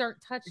eggs aren't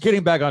touched.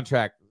 Getting back on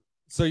track.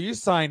 So you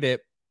signed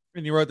it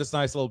and you wrote this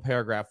nice little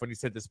paragraph when you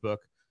said this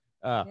book.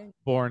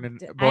 Born in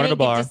a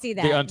bar.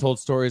 The untold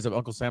stories of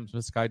Uncle Sam's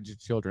misguided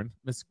children.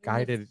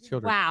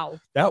 Wow.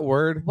 That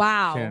word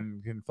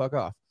can fuck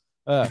off.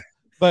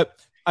 But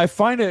I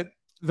find it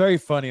very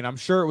funny, and I'm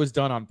sure it was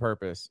done on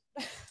purpose,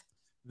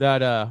 that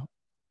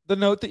the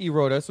note that you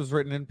wrote us was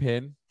written in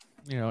pen,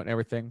 and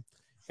everything,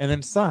 and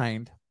then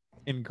signed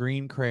in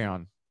green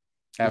crayon.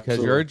 Absolutely.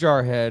 Because you're a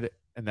jarhead,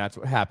 and that's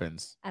what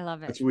happens. I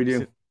love it. That's what we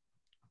do.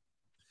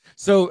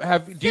 So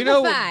do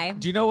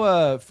you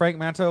know Frank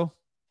Manto?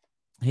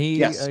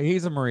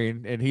 He's a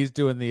Marine, and he's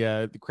doing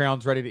the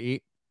crayons ready to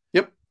eat.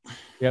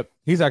 Yep.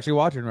 He's actually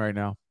watching right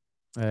now.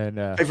 And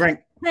hey, Frank.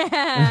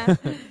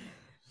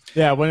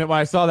 Yeah, when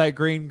I saw that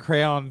green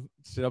crayon,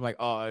 I'm like,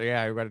 oh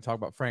yeah, we got to talk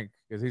about Frank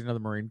because he's another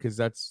Marine.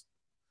 Because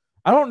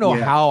I don't know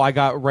how I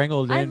got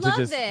wrangled into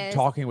just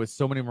talking with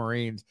so many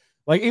Marines.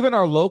 Like even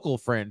our local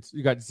friends,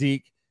 you got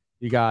Zeke,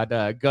 you got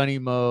Gunny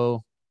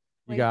Mo,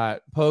 you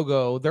got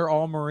Pogo. They're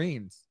all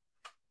Marines.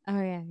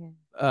 Oh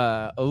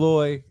yeah.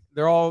 Aloy,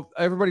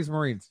 everybody's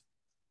Marines.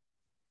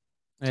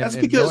 That's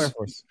because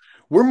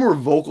we're more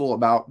vocal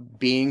about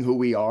being who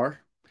we are.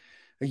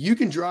 You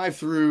can drive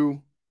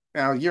through.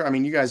 Now,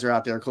 you guys are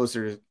out there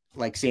closer to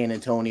like San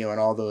Antonio and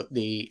all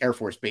the Air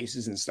Force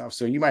bases and stuff.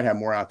 So you might have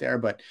more out there.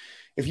 But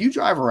if you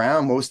drive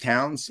around most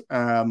towns,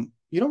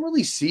 you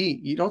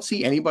don't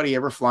see anybody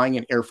ever flying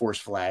an Air Force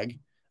flag,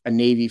 a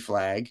Navy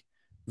flag.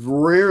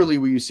 Rarely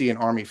will you see an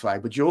Army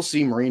flag, but you'll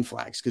see Marine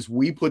flags because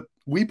we put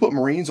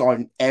Marines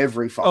on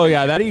every fucking. Oh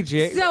yeah, that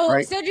EGA.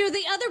 So do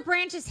the other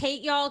branches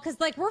hate y'all? Because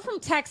like we're from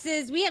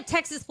Texas, we have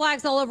Texas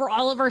flags all over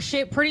all of our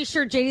shit. Pretty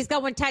sure JD's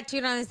got one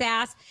tattooed on his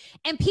ass,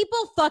 and people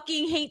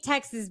fucking hate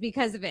Texas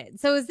because of it.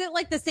 So is it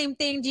like the same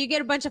thing? Do you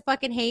get a bunch of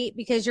fucking hate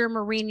because you're a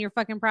Marine? You're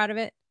fucking proud of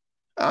it?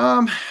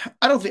 I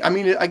don't think.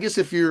 I guess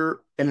if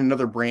you're in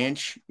another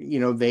branch,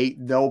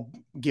 they'll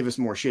give us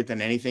more shit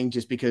than anything,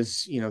 just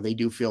because they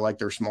do feel like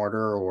they're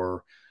smarter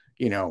or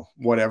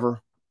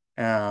whatever.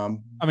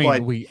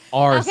 We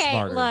are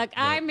smarter. Look,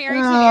 I'm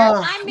married to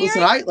an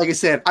Listen, like I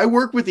said, I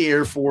work with the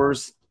Air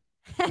Force.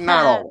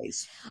 Not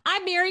always.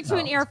 I'm married to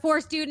an Air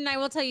Force dude, and I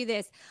will tell you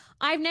this: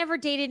 I've never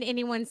dated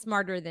anyone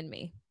smarter than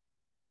me.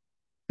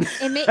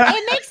 It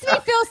makes me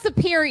feel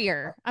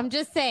superior. I'm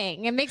just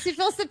saying, it makes me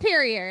feel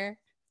superior.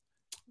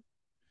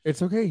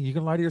 It's okay. You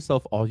can lie to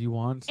yourself all you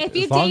want. If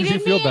you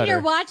dated me and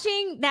you're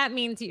watching, that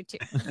means you too.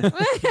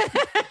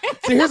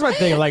 See, here's my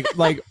thing. Like,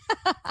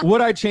 would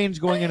I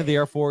change going into the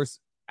Air Force?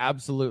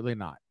 Absolutely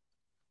not.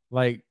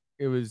 Like,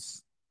 it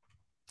was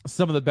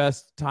some of the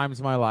best times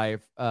of my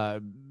life.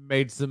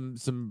 Made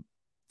some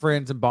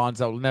friends and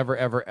bonds that will never,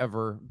 ever,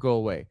 ever go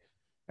away.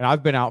 And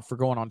I've been out for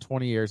going on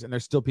 20 years, and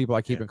there's still people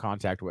I keep in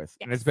contact with.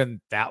 Yes. And it's been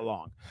that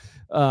long.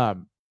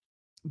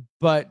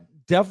 But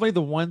definitely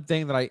the one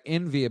thing that I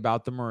envy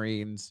about the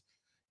Marines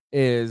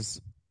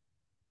is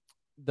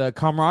the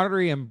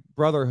camaraderie and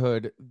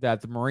brotherhood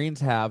that the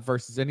Marines have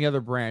versus any other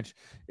branch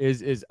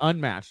is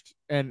unmatched.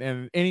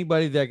 And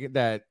anybody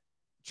that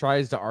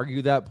tries to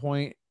argue that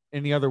point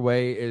any other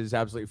way is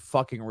absolutely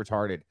fucking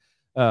retarded.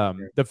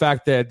 The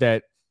fact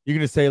that you're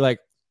going to say like,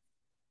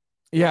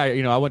 yeah,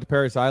 I went to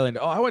Paris Island.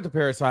 Oh, I went to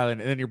Paris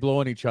Island. And then you're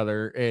blowing each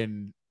other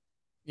and,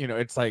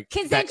 it's like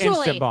that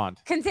instant bond.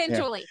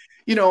 Consensually.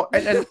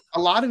 and a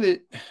lot of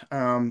it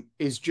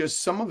is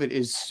just, some of it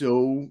is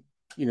so,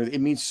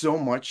 it means so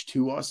much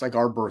to us, like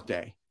our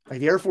birthday. Like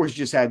the Air Force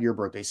just had your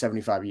birthday,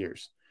 75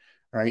 years,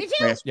 right?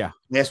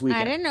 Last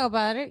weekend. I didn't know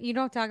about it. You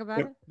don't talk about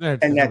it.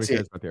 And that's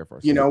it. About the Air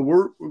Force.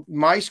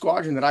 My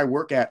squadron that I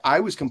work at, I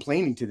was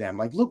complaining to them,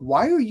 like, look,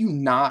 why are you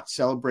not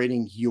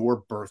celebrating your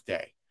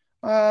birthday?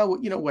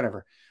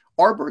 Whatever.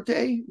 Our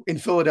birthday in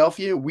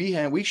Philadelphia,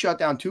 we shut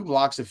down 2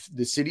 blocks of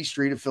the city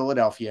street of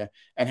Philadelphia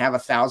and have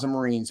 1,000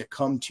 Marines that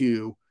come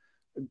to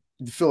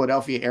the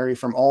Philadelphia area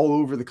from all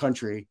over the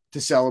country to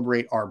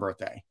celebrate our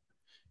birthday.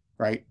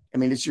 Right? I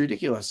mean, it's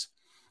ridiculous.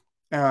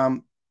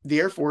 The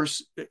Air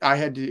Force, I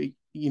had to,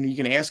 you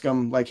can ask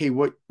them like, hey,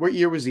 what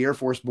year was the Air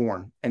Force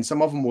born? And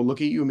some of them will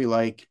look at you and be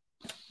like,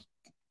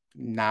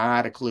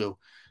 not a clue.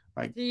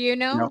 Like, do you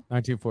know?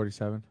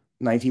 1947.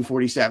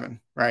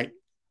 1947, right?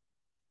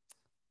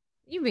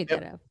 You made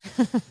that up.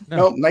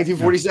 No,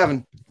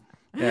 1947.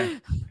 Yeah.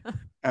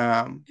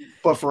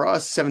 But for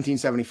us,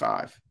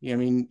 1775. I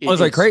mean, I was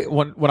like, great.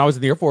 When I was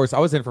in the Air Force, I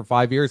was in for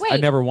 5 years. I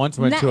never once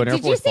went to an Air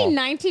Force. Did you say ball.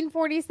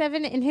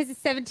 1947 and his is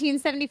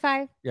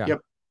 1775? Yeah.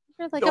 Yep.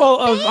 Like,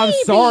 I'm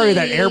sorry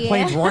that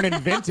airplanes weren't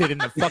invented in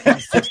the fucking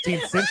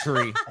 16th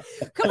century.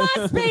 Come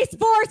on, Space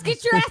Force,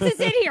 get your asses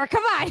in here.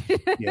 Come on.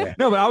 Yeah.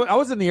 No, but I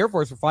was in the Air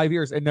Force for 5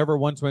 years and never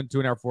once went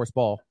to an Air Force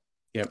ball.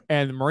 Yep.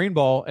 And the Marine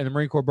ball and the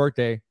Marine Corps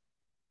birthday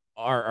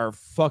are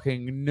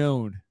fucking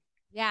known.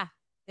 Yeah.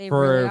 They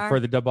for really are. for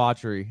the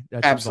debauchery.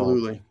 That's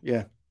absolutely involved.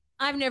 Yeah.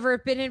 I've never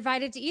been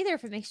invited to either,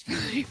 if it makes you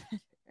feel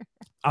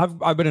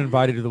I've been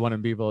invited to the one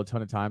in Beeville a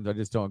ton of times. I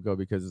just don't go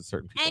because of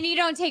certain people. And you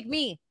don't take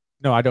me.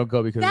 No, I don't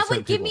go because that of certain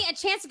would give people. me a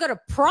chance to go to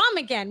prom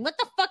again. What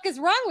the fuck is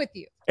wrong with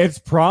you? It's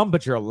prom,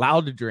 but you're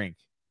allowed to drink.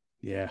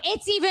 Yeah.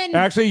 It's even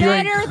actually you're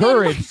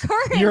encouraged.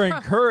 You're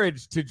prom.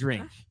 encouraged to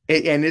drink.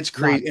 And it's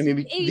crazy. I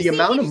mean, the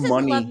amount of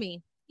money. Love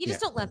me. You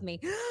just don't love me.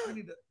 What are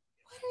you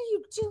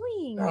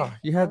doing? Oh,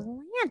 you had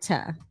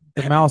Atlanta.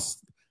 The mouse.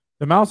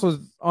 The mouse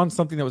was on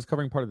something that was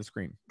covering part of the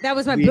screen. That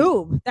was my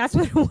boob. That's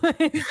what it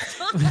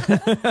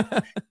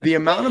was. The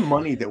amount of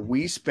money that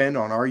we spend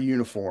on our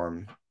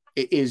uniform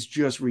is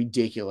just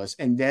ridiculous.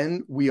 And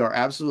then we are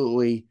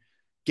absolutely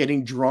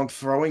getting drunk,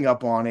 throwing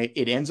up on it.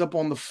 It ends up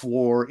on the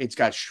floor. It's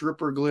got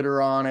stripper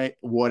glitter on it,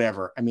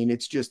 whatever. I mean,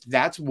 it's just,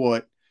 that's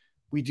what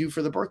we do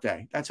for the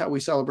birthday. That's how we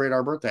celebrate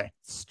our birthday.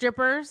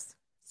 Strippers?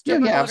 Yeah,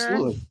 glitter?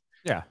 absolutely.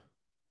 Yeah.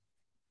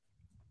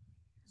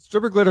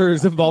 Stripper glitter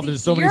is involved in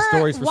so many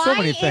stories for so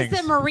many things. Why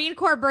is the Marine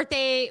Corps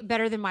birthday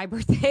better than my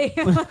birthday?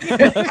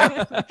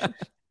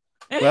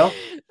 Well,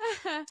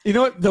 you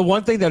know what? The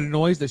one thing that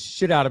annoys the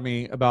shit out of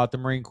me about the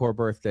Marine Corps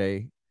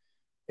birthday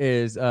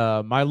is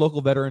my local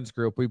veterans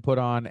group. We put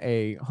on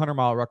a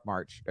 100-mile ruck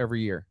march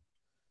every year.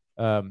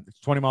 It's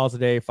 20 miles a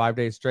day, 5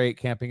 days straight,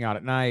 camping out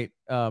at night.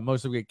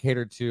 Most of it get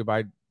catered to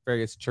by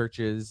various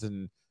churches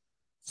and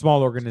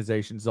small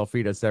organizations. They'll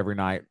feed us every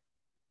night.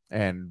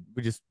 And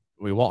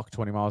we walk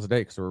 20 miles a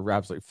day because we're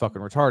absolutely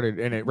fucking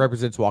retarded. And it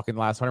represents walking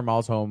the last 100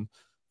 miles home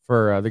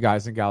for the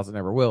guys and gals that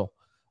never will.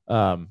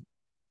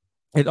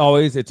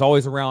 It's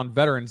always around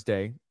Veterans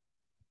Day.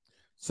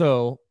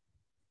 So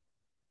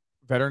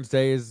Veterans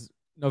Day is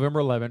November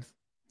 11th.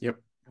 Yep.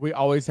 We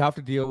always have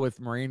to deal with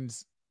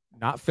Marines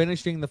not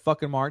finishing the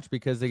fucking march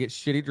because they get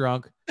shitty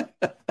drunk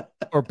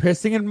or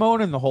pissing and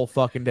moaning the whole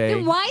fucking day.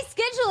 Then why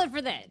schedule it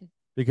for then?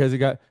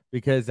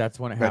 Because that's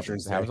when it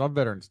happens. It happens on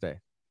Veterans Day.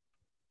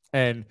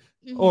 And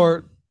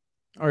or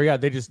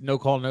they just no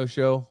call, no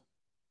show.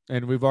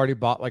 And we've already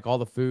bought like all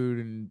the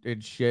food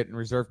and shit and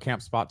reserved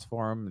camp spots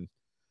for them. And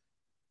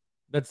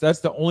that's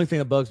the only thing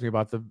that bugs me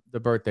about the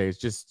birthdays.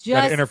 Just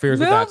that it interferes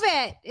with that. Move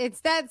it.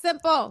 It's that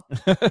simple.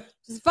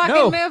 Just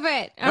fucking move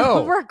it.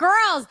 No. We're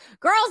girls.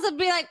 Girls would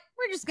be like,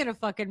 we're just gonna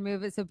fucking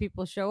move it so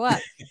people show up.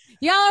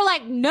 Y'all are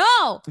like,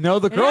 no. No,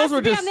 the girls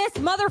were just on this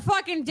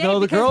motherfucking day. No,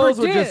 the because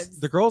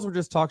girls would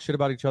just talk shit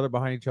about each other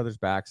behind each other's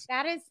backs.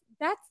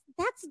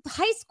 That's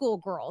high school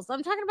girls.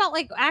 I'm talking about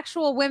like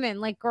actual women,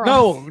 like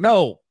girls.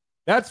 No.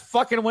 That's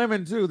fucking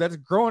women too. That's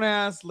grown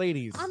ass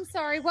ladies. I'm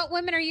sorry. What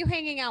women are you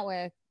hanging out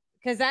with?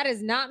 Because that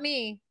is not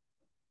me.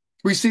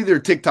 We see their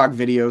TikTok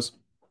videos.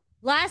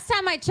 Last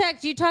time I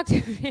checked, you talked to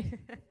me.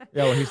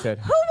 Yeah, what he said.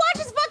 Who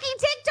watches fucking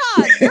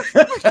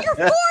TikTok?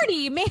 You're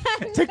 40, man.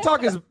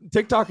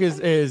 TikTok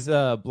is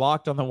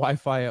blocked on the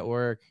Wi-Fi at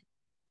work.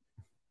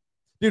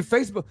 Dude,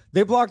 Facebook,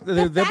 they blocked.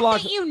 They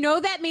blocked. That you know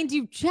that means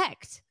you've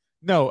checked.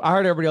 No, I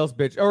heard everybody else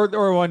bitch.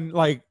 Or when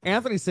like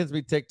Anthony sends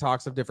me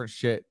TikToks of different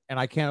shit and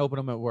I can't open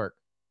them at work.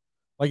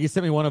 Like he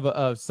sent me one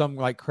of some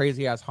like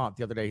crazy ass haunt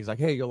the other day. He's like,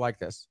 "Hey, you'll like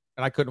this,"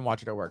 and I couldn't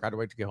watch it at work. I had to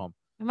wait to get home.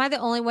 Am I the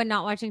only one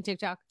not watching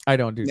TikTok? I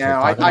don't do. No,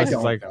 TikTok. I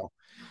don't know.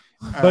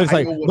 But it's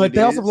like, but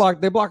they also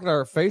blocked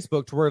our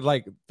Facebook to where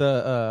like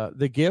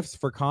the gifts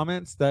for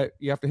comments that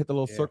you have to hit the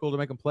little circle to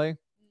make them play.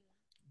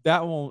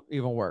 That won't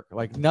even work.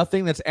 Like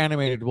nothing that's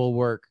animated will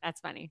work.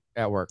 That's funny.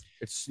 At work.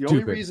 It's the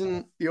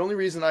only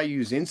reason I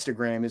use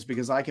Instagram is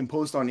because I can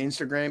post on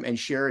Instagram and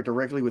share it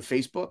directly with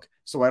Facebook,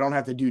 so I don't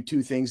have to do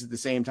two things at the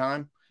same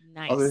time.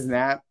 Nice. Other than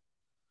that,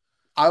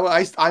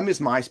 I miss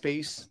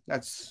MySpace.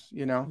 That's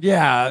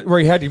Yeah, where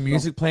you had your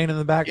music playing in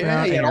the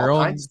background yeah, and all your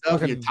own kinds of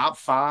stuff. Your fucking- top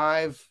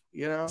 5.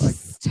 Like,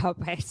 Stop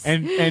it.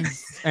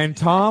 and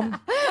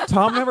Tom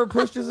never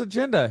pushed his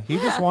agenda. He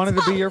just wanted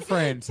to be your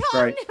friend.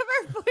 Tom Right.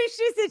 never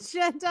pushed his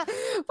agenda.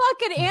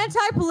 Fucking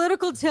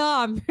anti-political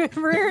Tom.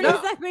 Reared his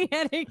ugly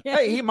head again.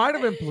 Hey, he might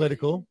have been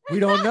political. We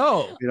don't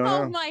know. you don't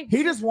Oh know. my!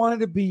 He just wanted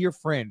to be your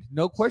friend.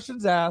 No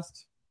questions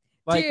asked.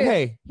 Like, Dude,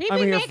 hey, He'd I'm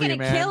be here for making you, a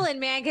man. killing,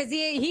 man, because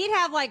he'd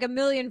have like 1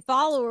 million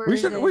followers. We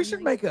should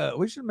and, make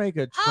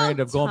a trend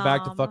of going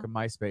back to Tom. fucking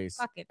MySpace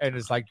Fucking and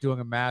it's like doing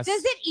a mass.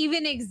 Does it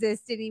even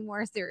exist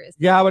anymore? Seriously.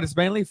 Yeah, but it's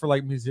mainly for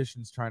like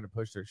musicians trying to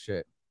push their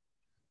shit.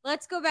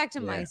 Let's go back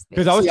to Yeah. MySpace.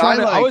 Because I was See, I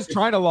I was like-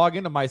 trying to log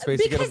into MySpace to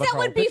get a Because bunch that of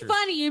would old be pictures.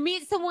 funny. You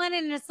meet someone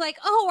and it's like,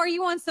 oh, are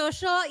you on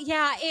social?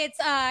 Yeah, it's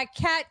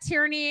Cat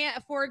Tierney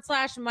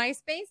 /MySpace.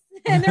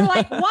 And they're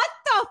like, what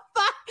the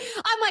fuck?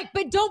 I'm like,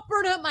 but don't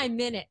burn up my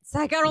minutes.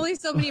 I got only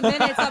so many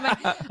minutes on my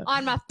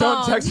phone.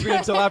 Don't text me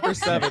until after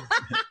 7.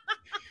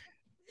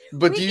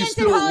 But do you Weekends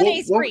still and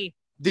holidays free.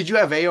 did you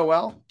have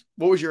AOL?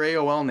 What was your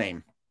AOL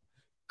name?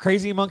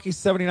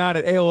 CrazyMonkey79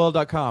 at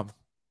AOL.com.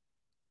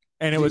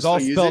 And it Do you was all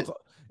still use spelled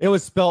it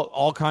was spelled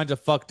all kinds of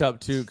fucked up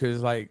too,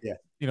 because like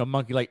Yeah.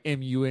 monkey like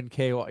MUNK,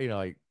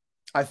 like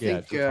I yeah, think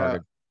it's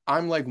retarded.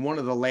 I'm like one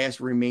of the last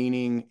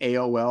remaining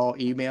AOL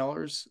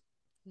emailers.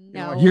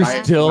 No. You're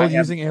I- still I have-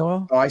 using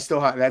AOL? Oh, I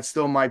still have that's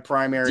still my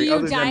primary. Do you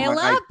other than dial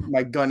my, up?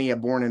 my Gunny at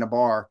Born in a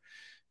Bar.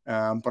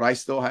 But I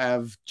still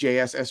have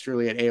JS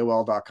Esterly at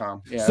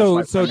AOL.com. Yeah, So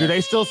that's my do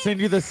they still send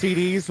you the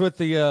CDs with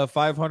the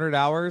 500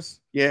 hours?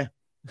 Yeah.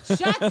 Shut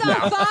the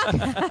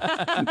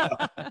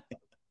fuck.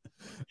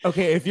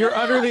 Okay, if you're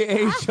under the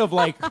age of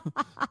like Oh,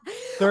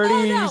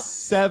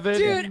 37, no.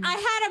 Dude, I had a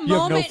you have no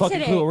moment fucking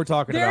today. clue what we're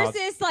talking There's about.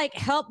 this like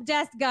help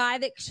desk guy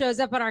that shows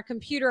up on our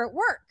computer at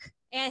work,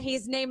 and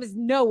his name is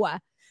Noah.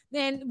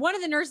 Then one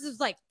of the nurses was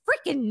like,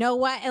 freaking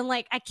Noah. And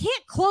like, I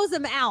can't close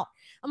him out.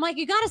 I'm like,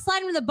 you got to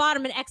slide him to the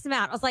bottom and X him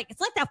out. I was like,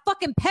 it's like that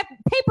fucking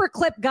paper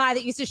clip guy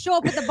that used to show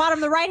up at the bottom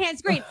of the right hand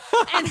screen.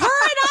 And her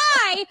and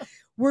I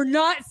were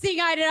not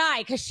seeing eye to eye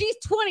because she's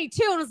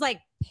 22 and was like,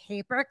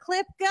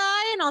 paperclip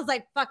guy. And I was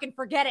like, fucking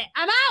forget it.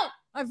 I'm out.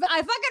 I fucking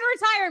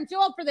retire. I'm too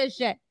old for this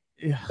shit.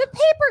 Yeah. The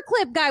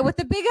paperclip guy with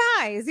the big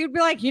eyes. He'd be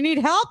like, you need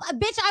help?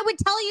 Bitch, I would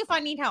tell you if I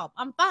need help.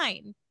 I'm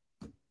fine.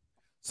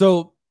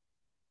 So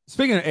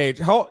speaking of age,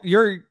 you I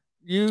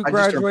just turned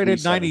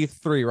graduated 27.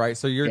 93, right?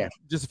 So you're Yeah.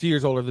 just a few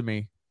years older than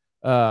me.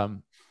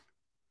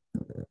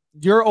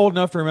 You're old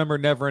enough to remember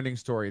Neverending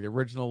Story, the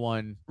original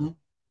one. Mhm.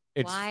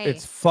 Why?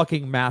 It's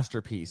fucking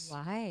masterpiece.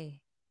 Why?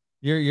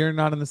 You're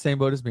not in the same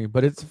boat as me,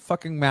 but it's a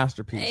fucking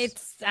masterpiece.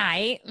 It's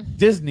I.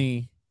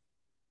 Disney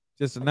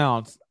just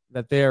announced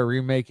that they are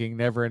remaking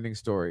Neverending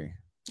Story.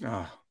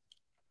 Oh,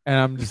 And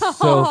I'm just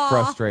so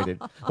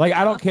frustrated. Like,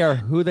 I don't care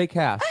who they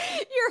cast,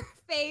 Your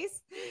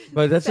face.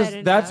 but that's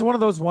Said that's enough. one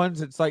of those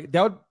ones. It's like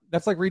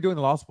that's like redoing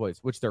the Lost Boys,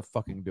 which they're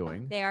fucking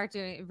doing. They are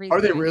doing. are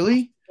they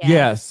really? Yeah.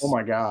 Yes. Oh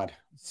my God.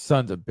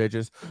 Sons of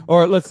bitches.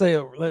 Or let's say,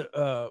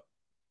 what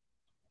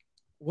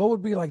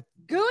would be like?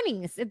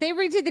 Goonies. If they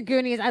redid the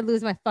Goonies, I'd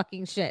lose my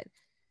fucking shit.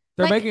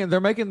 They're Like- making the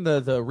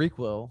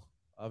requel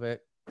of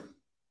it,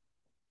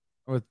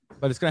 but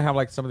it's gonna have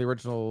like some of the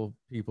original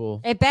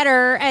people. It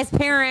better as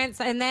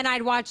parents, and then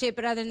I'd watch it.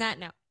 But other than that,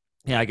 no.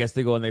 Yeah, I guess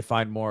they go and they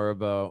find more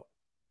of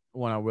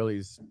one of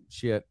Willie's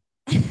shit.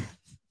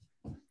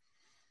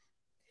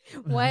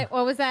 What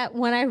was that?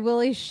 When I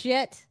really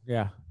shit.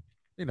 Yeah,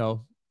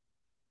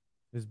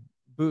 his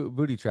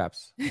booty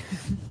traps.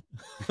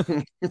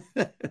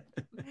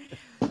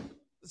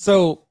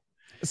 So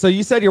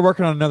you said you're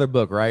working on another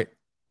book, right?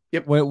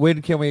 Yep.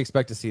 When can we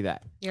expect to see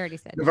that? You already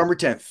said. November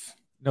 10th.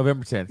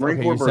 November 10th. Marine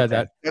Okay, Corps you birthday.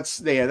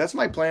 said that. That's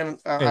my plan.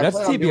 Hey, I that's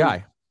plan on doing-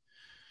 TBI.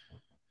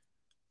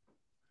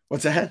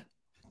 What's that?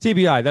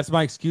 TBI. That's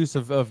my excuse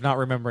of not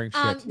remembering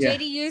shit. Yeah.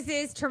 JD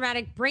uses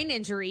traumatic brain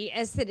injury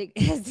as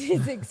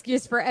his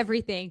excuse for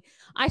everything.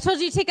 I told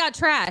you to take out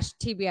trash,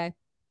 TBI.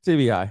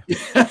 TBI.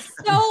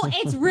 So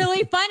it's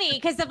really funny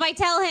because if I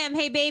tell him,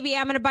 hey, baby,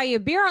 I'm going to buy you a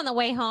beer on the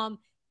way home,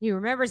 he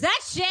remembers that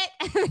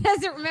shit.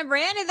 Doesn't remember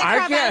any of the I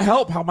crap. can't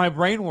help how my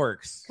brain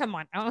works. Come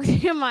on. Oh,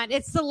 come on.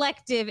 It's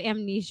selective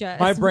amnesia.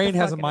 My It's what brain the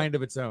has a fuck it mind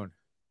of its own. is.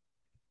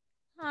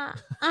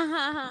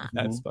 Uh-huh.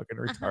 That's Mhm. fucking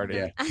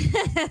retarded.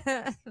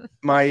 Yeah.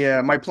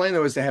 My plan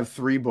though is to have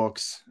 3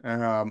 books.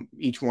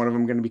 Each one of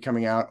them going to be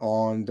coming out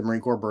on the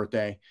Marine Corps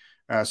birthday.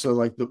 So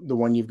like the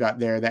one you've got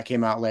there that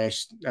came out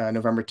last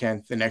November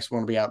 10th. The next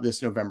one will be out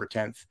this November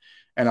 10th,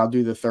 and I'll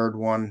do the third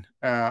one.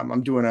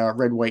 I'm doing a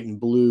red, white, and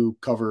blue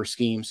cover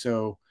scheme.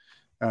 So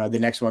the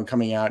next one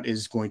coming out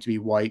is going to be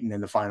white, and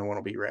then the final one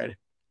will be red.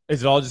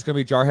 Is it all just going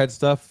to be Jarhead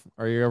stuff?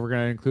 Are you ever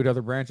going to include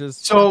other branches?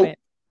 So it.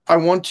 I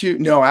want to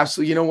no,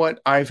 absolutely. You know what?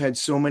 I've had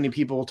so many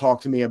people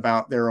talk to me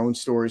about their own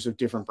stories of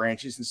different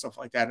branches and stuff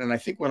like that. And I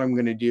think what I'm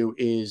going to do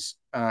is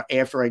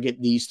after I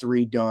get these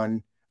 3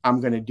 done, I'm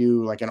going to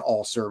do like an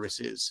all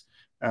services.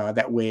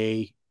 That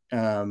way,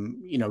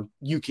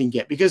 you can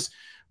get, because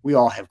we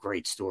all have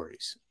great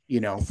stories.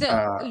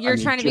 So you're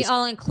trying to be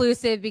all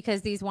inclusive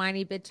because these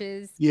whiny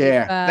bitches.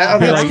 Yeah,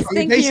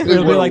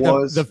 it'll be like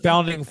the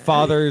founding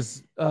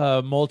fathers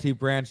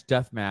multi-branch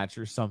death match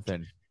or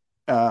something.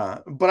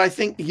 But I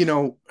think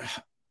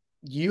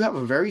you have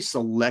a very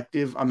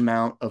selective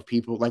amount of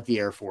people like the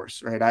Air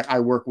Force, right? I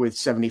work with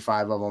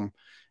 75 of them.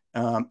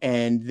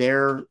 And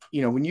they're,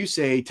 when you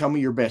say, tell me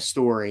your best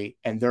story,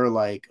 and they're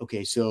like,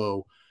 okay,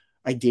 so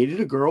I dated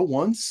a girl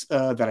once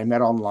that I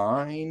met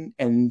online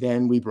and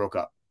then we broke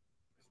up.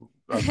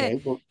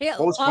 Okay. Well, what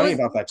was funny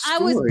about that story? I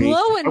was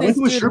blowing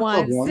this dude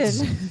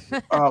once.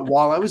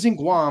 While I was in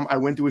Guam, I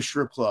went to a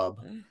strip club.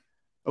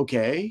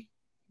 Okay.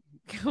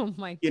 Oh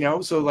my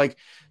God. So like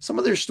some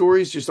of their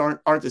stories just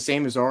aren't the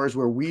same as ours,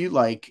 where we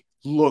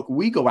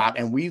we go out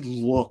and we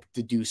look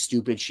to do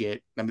stupid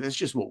shit. I mean, that's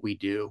just what we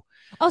do.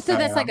 Oh, so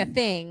that's like a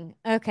thing.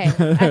 Okay.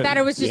 I thought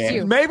it was just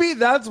you. Maybe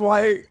that's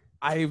why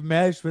I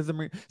meshed with the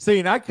Marines.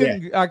 See, I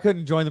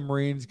couldn't join the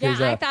Marines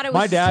because I thought it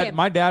was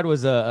my dad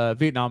was a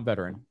Vietnam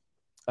veteran.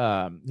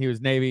 He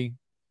was Navy,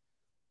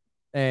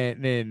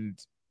 and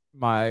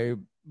my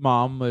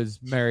mom was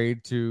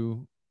married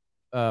to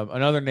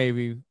another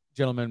Navy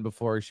gentleman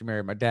before she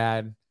married my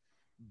dad.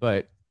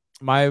 But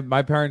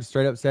my parents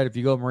straight up said, if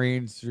you go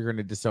Marines, you're going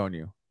to disown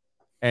you.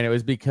 And it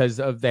was because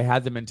they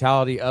had the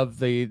mentality of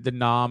the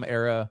Nam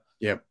era.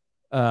 Yep.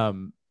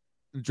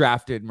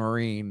 Drafted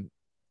Marine.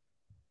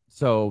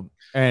 So,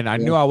 and I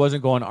knew I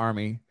wasn't going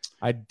Army.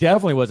 I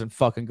definitely wasn't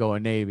fucking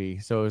going Navy.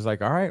 So it was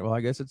like, all right, well,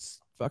 I guess it's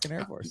fucking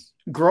Air Force.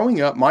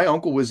 Growing up, my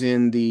uncle was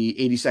in the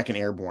 82nd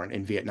Airborne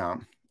in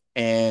Vietnam.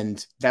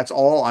 And that's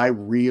all I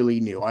really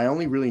knew. I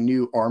only really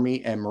knew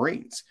Army and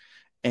Marines.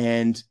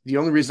 And the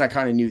only reason I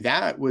kind of knew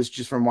that was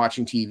just from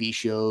watching TV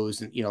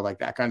shows and, like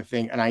that kind of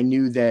thing. And I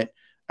knew that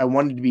I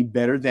wanted to be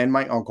better than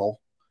my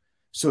uncle.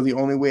 So the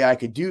only way I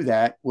could do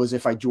that was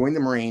if I joined the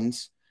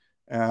Marines,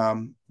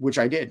 which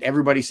I did.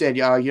 Everybody said,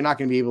 yeah, you're not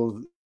going to be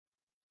able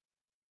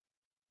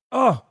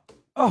to.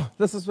 Oh,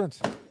 this is what.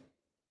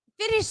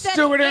 Finish that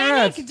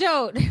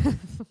anecdote. You're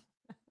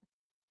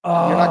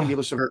not going to be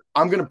able to.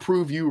 I'm going to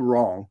prove you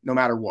wrong no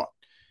matter what.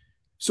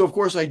 So, of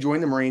course, I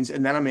joined the Marines,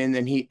 and then I'm in,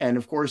 and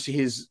of course,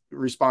 his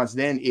response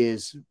then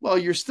is, well,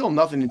 you're still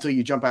nothing until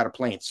you jump out of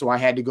planes. So I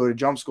had to go to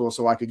jump school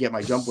so I could get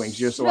my jump wings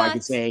just so I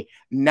could say,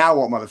 now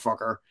what,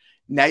 motherfucker?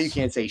 Now you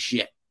can't say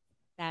shit.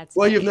 That's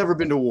well, you've never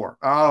been to war.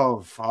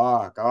 Oh,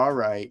 fuck. All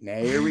right. Now,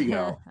 here we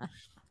go.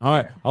 All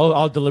right.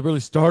 I'll deliberately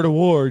start a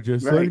war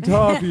just so I can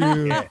talk to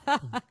you.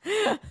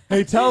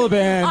 Hey,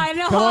 Taliban,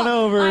 come on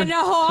over. I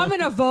know. I'm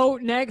going to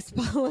vote next.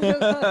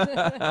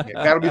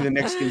 That'll be the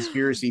next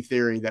conspiracy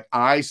theory that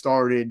I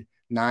started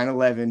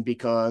 9/11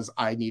 because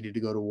I needed to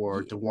go to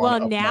war to war.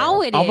 Well,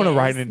 now it is. I'm going to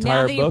write an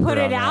entire book. Now that you put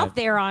it out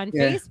there on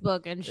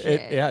Facebook and shit.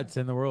 It's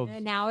in the world.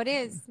 And now it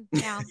is.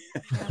 Now,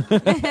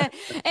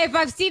 if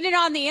I've seen it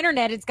on the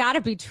internet, it's got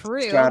to be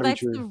true.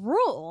 That's the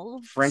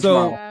rule. French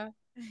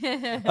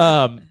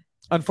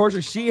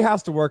unfortunately, she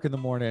has to work in the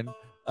morning.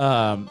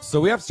 So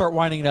we have to start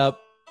winding it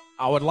up.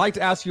 I would like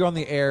to ask you on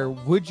the air,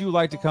 would you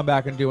like to come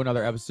back and do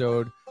another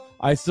episode?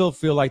 I still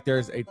feel like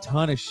there's a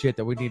ton of shit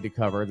that we need to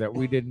cover that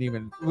we didn't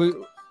even...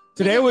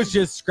 Today was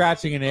just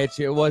scratching an itch.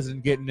 It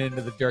wasn't getting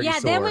into the dirty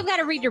sore. Then we've got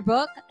to read your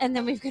book, and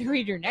then we've got to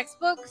read your next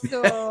book.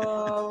 So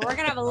we're going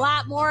to have a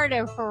lot more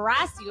to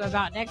harass you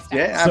about next time.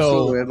 Yeah,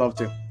 absolutely. I'd love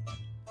to.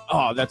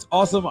 Oh, that's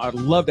awesome. I'd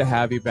love to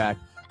have you back.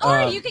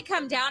 Or you could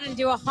come down and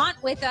do a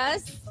haunt with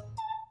us.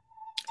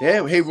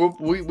 Yeah, hey,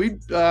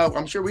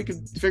 I'm sure we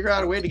could figure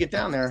out a way to get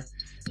down there.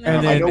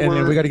 And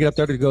then we got to get up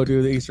there to go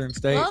do the Eastern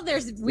State. Well,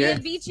 we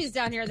have beaches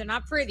down here. They're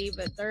not pretty,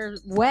 but they're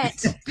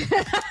wet.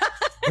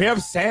 We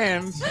have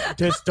sand.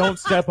 Just don't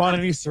step on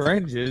any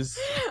syringes.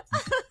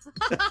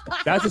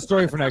 That's a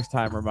story for next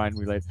time. Remind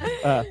me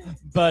later.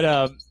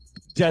 But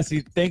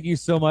Jesse, thank you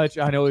so much.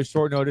 I know it was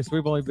short notice.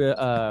 We've only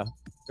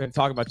been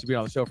talking about you being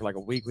on the show for like a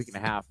week and a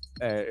half.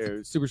 It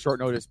was super short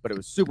notice, but it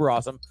was super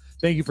awesome.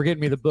 Thank you for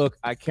getting me the book.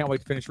 I can't wait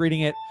to finish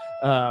reading it.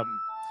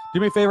 Do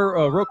me a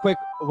favor, real quick.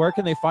 Where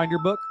can they find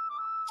your book?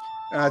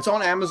 It's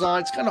on Amazon.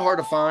 It's kind of hard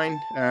to find,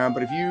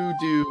 but if you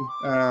do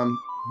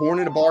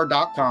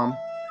borninabar.com,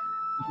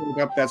 look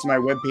up, that's my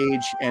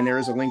webpage, and there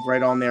is a link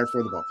right on there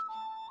for the book.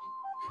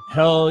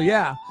 Hell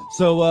yeah.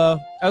 So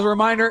as a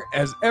reminder,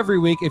 as every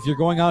week, if you're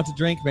going out to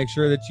drink, make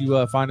sure that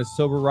you find a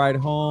sober ride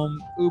home,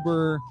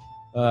 Uber,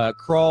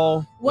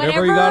 crawl,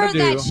 whatever you gotta do.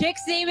 Whatever that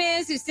chick's name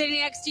is who's sitting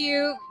next to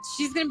you,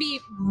 she's going to be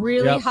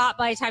really hot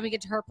by the time you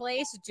get to her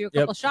place. Do a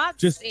couple shots.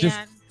 Just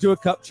do a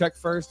cup check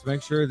first.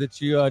 Make sure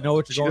that you know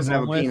what you're going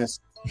home with. Penis.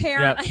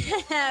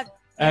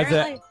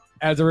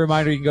 As a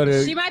reminder, you can go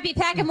to... She might be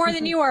packing more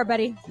than you are,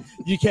 buddy.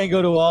 You can't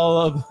go to all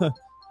of...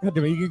 God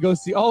damn it, you can go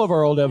see all of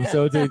our old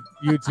episodes at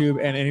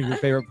YouTube and any of your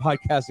favorite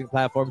podcasting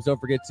platforms. Don't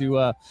forget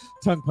to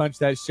tongue punch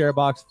that share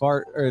box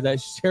fart, or that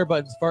share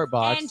button's fart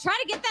box. And try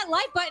to get that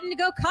like button to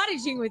go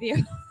cottaging with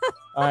you.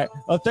 All right.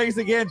 Well, thanks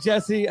again,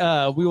 Jesse.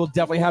 We will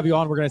definitely have you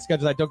on. We're going to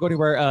schedule that. Don't go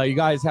anywhere. You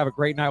guys have a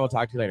great night. We'll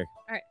talk to you later.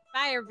 All right.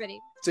 Bye,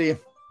 everybody. See you.